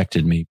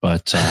distracted me,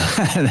 but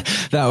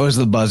that was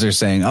the buzzer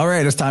saying, all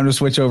right, it's time to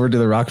switch over to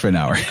the Rockfin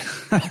Hour.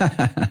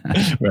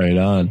 Right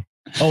on.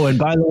 Oh, and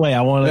by the way,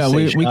 I want to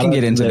say we can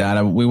get into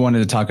that. We wanted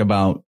to talk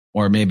about,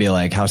 or maybe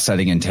like how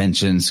setting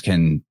intentions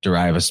can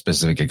derive a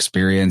specific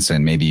experience.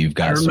 And maybe you've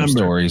got some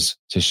stories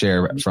to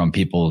share from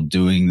people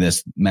doing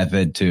this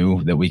method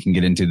too, that we can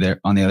get into there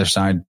on the other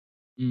side.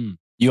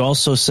 You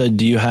also said,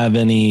 do you have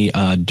any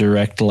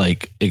direct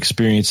like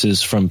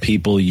experiences from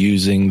people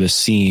using the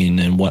scene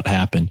and what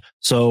happened?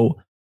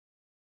 So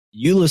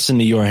you listened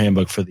to Your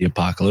Handbook for the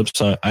Apocalypse.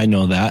 So I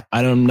know that.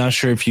 I'm not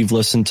sure if you've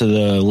listened to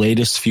the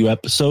latest few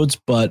episodes,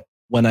 but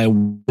when I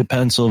went to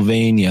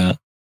Pennsylvania,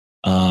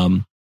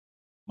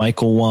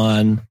 Michael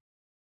Wan,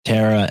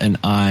 Tara, and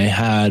I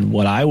had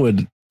what I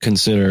would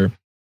consider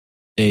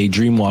a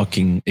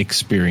dreamwalking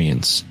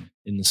experience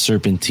in the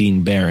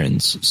Serpentine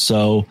Barrens.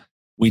 So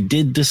we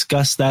did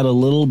discuss that a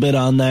little bit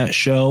on that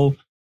show,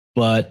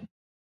 but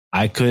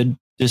I could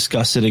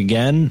discuss it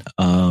again.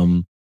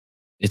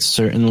 It's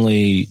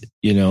certainly,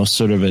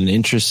 sort of an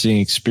interesting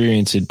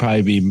experience. It'd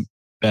probably be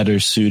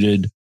better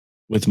suited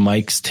with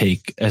Mike's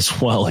take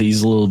as well.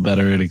 He's a little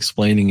better at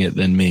explaining it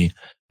than me.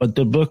 But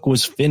the book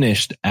was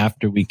finished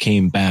after we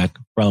came back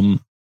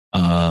from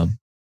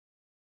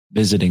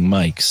visiting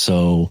Mike.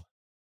 So,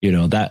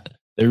 that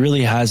there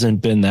really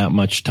hasn't been that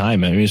much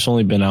time. I mean, it's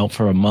only been out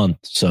for a month.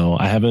 So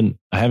I haven't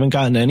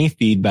gotten any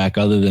feedback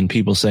other than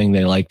people saying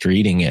they liked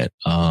reading it.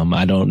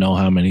 I don't know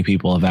how many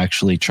people have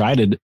actually tried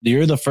it.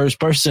 You're the first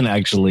person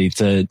actually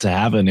to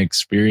have an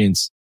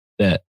experience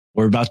that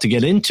we're about to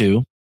get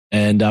into.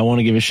 And I want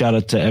to give a shout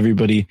out to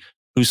everybody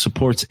who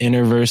supports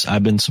Interverse.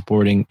 I've been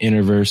supporting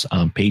Interverse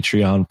on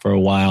Patreon for a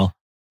while.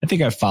 I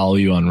think I follow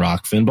you on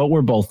Rockfin, but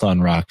we're both on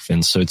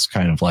Rockfin. So it's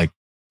kind of like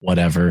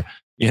whatever,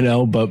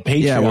 but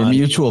Patreon. Yeah, we're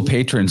mutual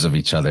patrons of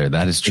each other.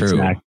 That is true.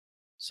 Exactly.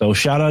 So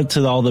shout out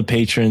to all the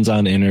patrons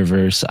on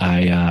Interverse.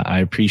 I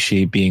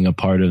appreciate being a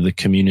part of the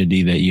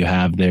community that you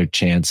have there,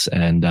 Chance.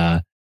 And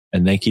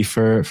thank you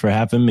for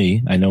having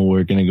me. I know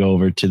we're going to go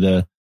over to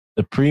the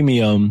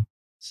premium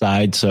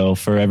side. So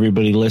for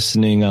everybody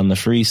listening on the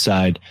free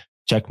side,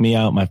 check me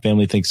out.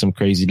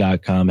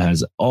 MyFamilyThinksI'mCrazy.com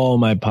has all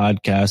my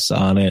podcasts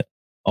on it.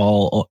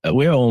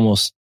 We're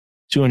almost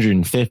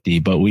 250,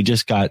 but we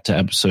just got to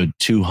episode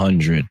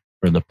 200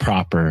 for the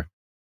proper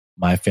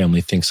My Family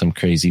Thinks I'm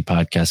Crazy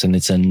podcast. And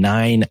it's a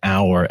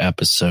 9-hour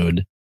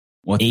episode,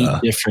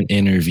 8 different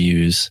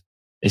interviews.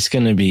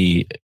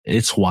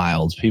 It's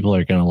wild. People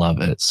are going to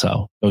love it.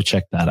 So go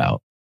check that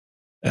out.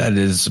 That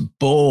is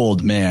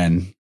bold,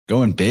 man.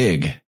 Going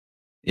big.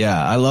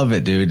 Yeah, I love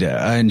it, dude.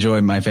 I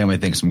enjoy My Family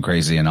Thinks I'm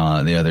Crazy and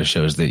all the other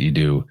shows that you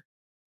do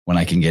when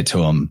I can get to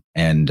them.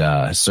 And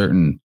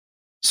certain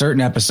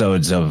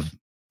episodes of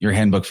Your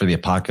Handbook for the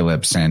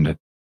Apocalypse and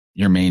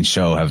your main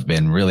show have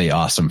been really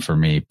awesome for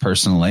me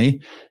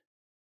personally.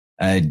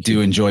 I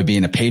do enjoy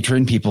being a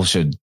patron. People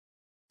should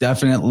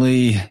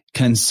definitely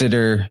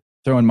consider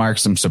throwing Mark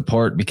some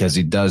support because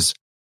he does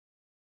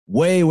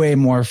way, way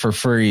more for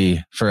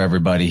free for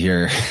everybody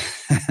here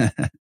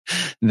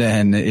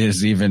than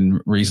is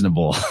even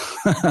reasonable.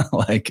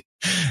 Like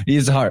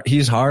he's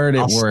hard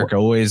at work,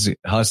 always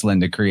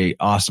hustling to create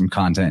awesome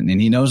content. And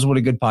he knows what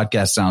a good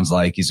podcast sounds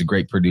like. He's a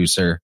great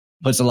producer,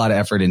 puts a lot of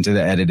effort into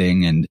the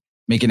editing and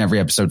making every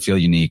episode feel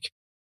unique.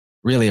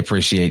 Really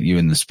appreciate you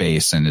in the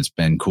space. And it's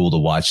been cool to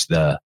watch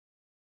the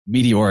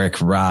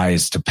meteoric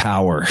rise to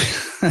power.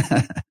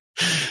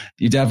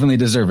 You definitely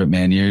deserve it,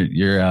 man.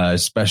 You're a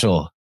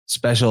special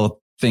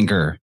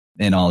thinker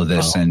in all of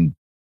this. Wow. And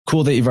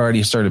cool that you've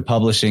already started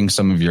publishing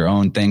some of your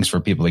own things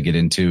for people to get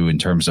into in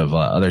terms of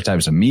other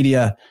types of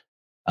media.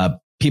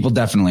 People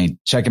definitely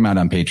check him out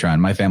on Patreon.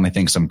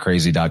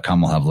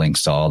 MyFamilyThinksI'mCrazy.com will have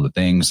links to all the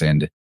things.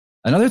 And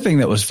another thing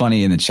that was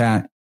funny in the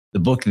chat, the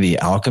book, The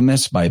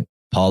Alchemist by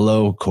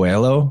Paulo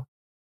Coelho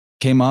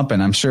came up.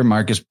 And I'm sure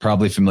Mark is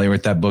probably familiar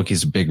with that book.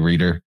 He's a big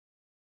reader.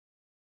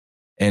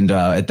 And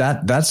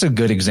that's a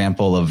good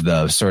example of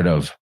the sort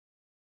of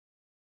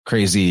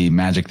crazy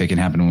magic that can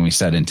happen when we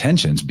set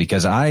intentions.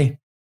 Because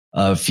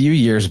a few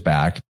years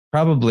back,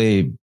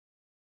 probably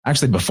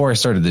actually before I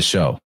started the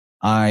show,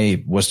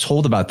 I was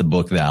told about the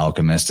book, The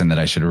Alchemist, and that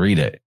I should read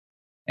it.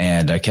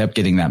 And I kept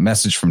getting that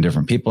message from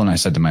different people. And I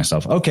said to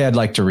myself, okay, I'd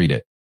like to read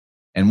it.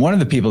 And one of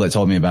the people that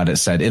told me about it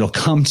said, it'll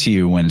come to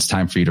you when it's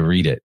time for you to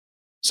read it.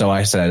 So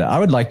I said, I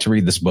would like to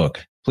read this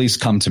book. Please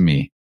come to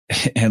me.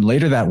 And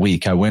later that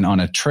week, I went on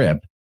a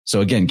trip.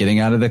 So again, getting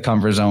out of the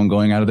comfort zone,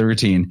 going out of the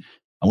routine,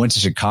 I went to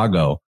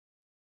Chicago.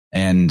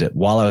 And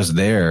while I was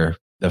there,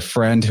 the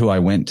friend who I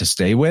went to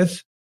stay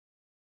with,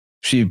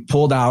 she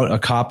pulled out a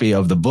copy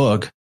of the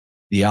book,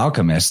 The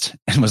Alchemist,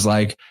 and was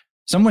like,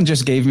 someone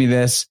just gave me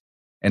this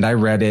and I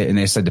read it and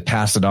they said to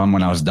pass it on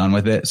when I was done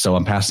with it. So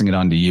I'm passing it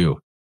on to you.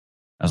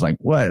 I was like,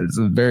 what? It's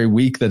the very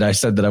week that I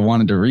said that I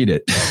wanted to read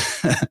it.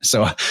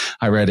 So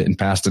I read it and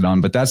passed it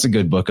on. But that's a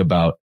good book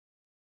about,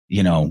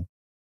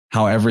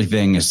 how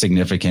everything is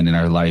significant in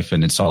our life.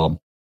 And it's all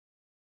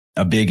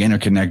a big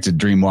interconnected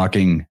dream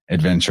walking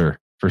adventure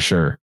for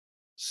sure.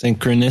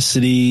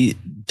 Synchronicity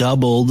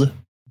doubled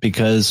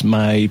because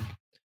my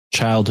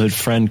childhood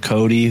friend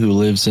Cody, who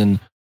lives in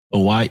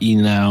Hawaii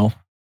now,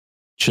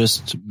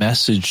 just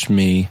messaged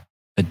me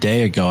a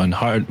day ago,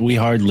 and we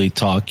hardly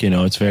talk.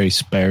 It's very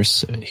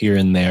sparse here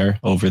and there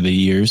over the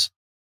years.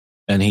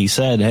 And he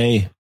said,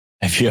 "Hey,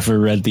 have you ever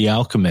read The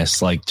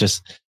Alchemist?"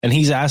 And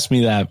he's asked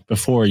me that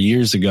before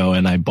years ago,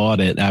 and I bought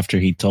it after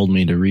he told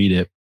me to read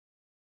it.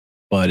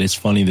 But it's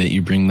funny that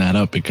you bring that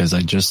up because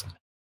I just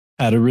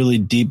had a really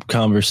deep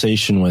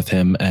conversation with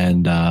him,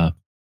 and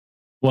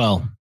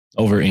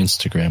over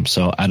Instagram.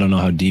 So I don't know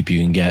how deep you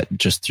can get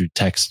just through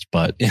text,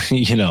 but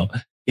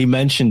he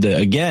mentioned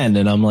it again,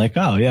 and I'm like,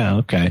 oh yeah,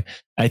 okay.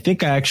 I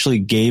think I actually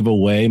gave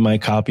away my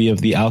copy of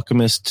The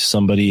Alchemist to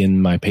somebody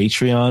in my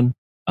Patreon,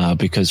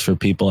 because for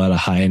people at a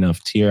high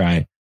enough tier,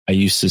 I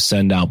used to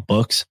send out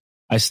books.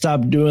 I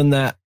stopped doing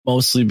that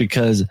mostly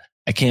because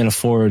I can't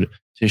afford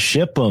to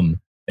ship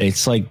them.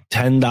 It's like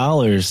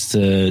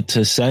 $10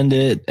 to send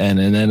it. And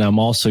then I'm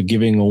also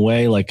giving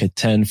away like a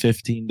 $10,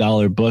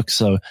 $15 book.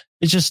 So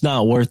it's just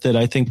not worth it.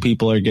 I think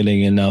people are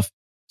getting enough.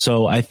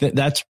 So I think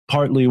that's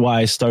partly why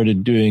I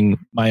started doing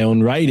my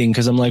own writing,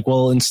 because I'm like,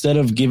 well, instead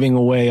of giving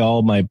away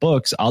all my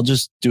books, I'll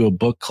just do a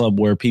book club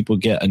where people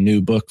get a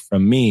new book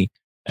from me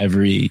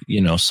every,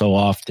 so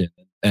often.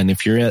 And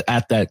if you're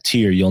at that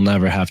tier, you'll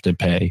never have to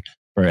pay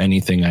for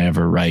anything I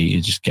ever write. You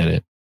just get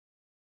it.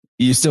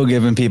 You still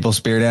giving people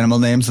spirit animal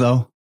names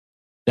though?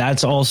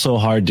 That's also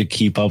hard to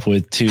keep up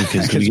with too,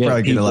 because we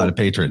probably get a lot of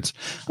patrons.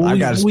 I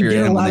got a spirit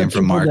animal name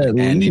from Mark,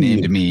 and he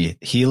named me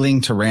Healing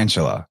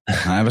Tarantula. I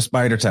have a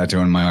spider tattoo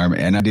on my arm,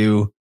 and I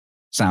do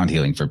sound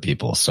healing for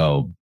people.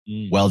 So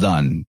well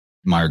done,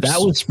 Mark.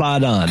 That was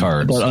spot on.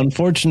 Cards. But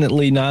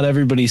unfortunately, not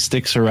everybody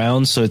sticks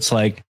around. So it's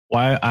like,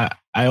 why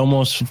I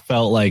almost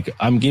felt like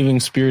I'm giving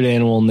spirit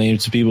animal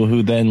names to people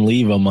who then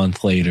leave a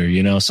month later,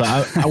 So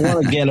I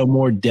want to get a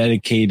more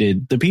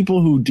dedicated. The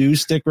people who do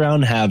stick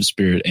around have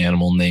spirit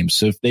animal names.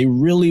 So if they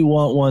really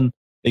want one,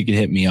 they can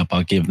hit me up.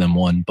 I'll give them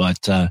one.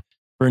 But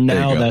for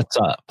now, that's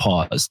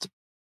paused.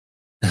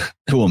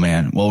 Cool,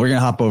 man. Well, we're going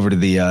to hop over to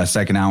the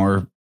second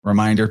hour.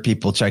 Reminder,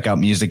 people, check out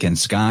Music in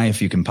Sky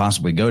if you can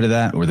possibly go to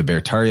that, or the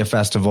Beartaria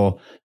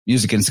Festival.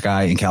 Music in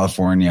Sky in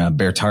California,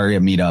 Beartaria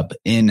meetup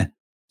in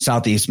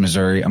Southeast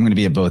Missouri. I'm going to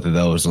be at both of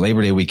those.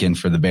 Labor Day weekend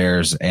for the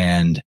Bears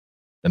and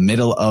the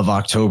middle of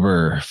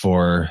October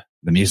for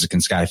the Music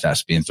in Sky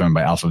Fest being thrown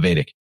by Alpha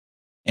Vedic.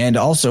 And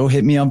also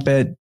hit me up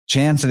at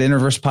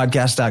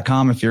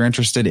chance@interversepodcast.com if you're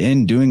interested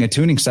in doing a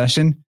tuning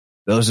session.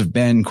 Those have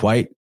been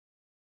quite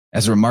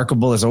as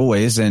remarkable as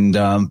always, and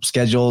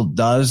schedule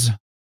does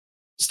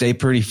stay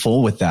pretty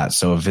full with that.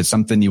 So if it's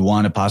something you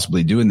want to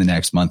possibly do in the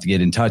next month,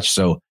 get in touch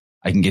so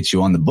I can get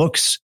you on the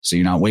books so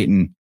you're not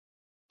waiting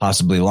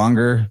possibly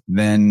longer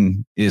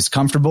than is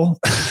comfortable.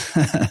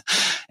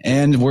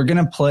 And we're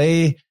going to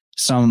play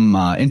some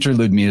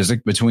interlude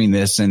music between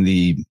this and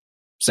the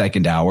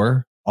second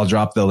hour. I'll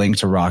drop the link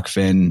to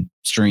Rockfin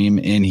stream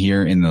in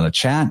here in the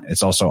chat.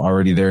 It's also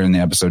already there in the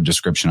episode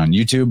description on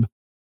YouTube.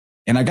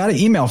 And I got an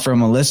email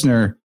from a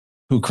listener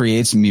who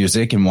creates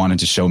music and wanted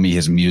to show me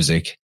his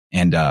music.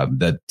 And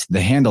the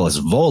handle is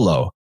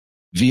Volo,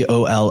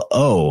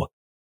 Volo.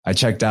 I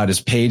checked out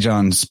his page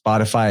on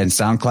Spotify and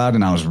SoundCloud,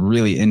 and I was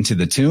really into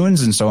the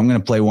tunes. And so I'm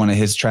going to play one of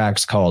his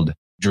tracks called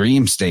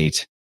Dream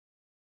State.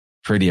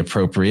 Pretty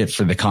appropriate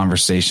for the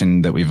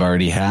conversation that we've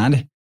already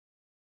had.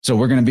 So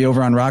we're going to be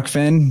over on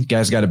Rockfin. You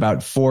guys got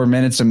about 4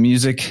 minutes of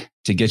music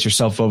to get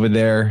yourself over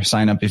there.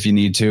 Sign up if you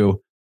need to,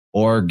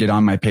 or get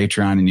on my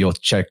Patreon and you'll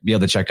be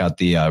able to check out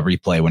the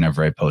replay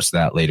whenever I post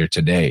that later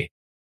today.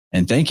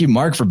 And thank you,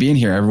 Mark, for being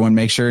here. Everyone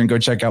make sure and go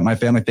check out My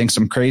Family Thinks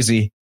I'm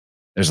Crazy.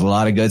 There's a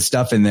lot of good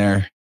stuff in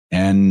there.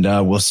 And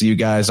we'll see you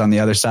guys on the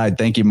other side.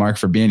 Thank you, Mark,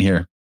 for being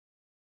here.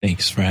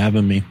 Thanks for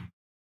having me.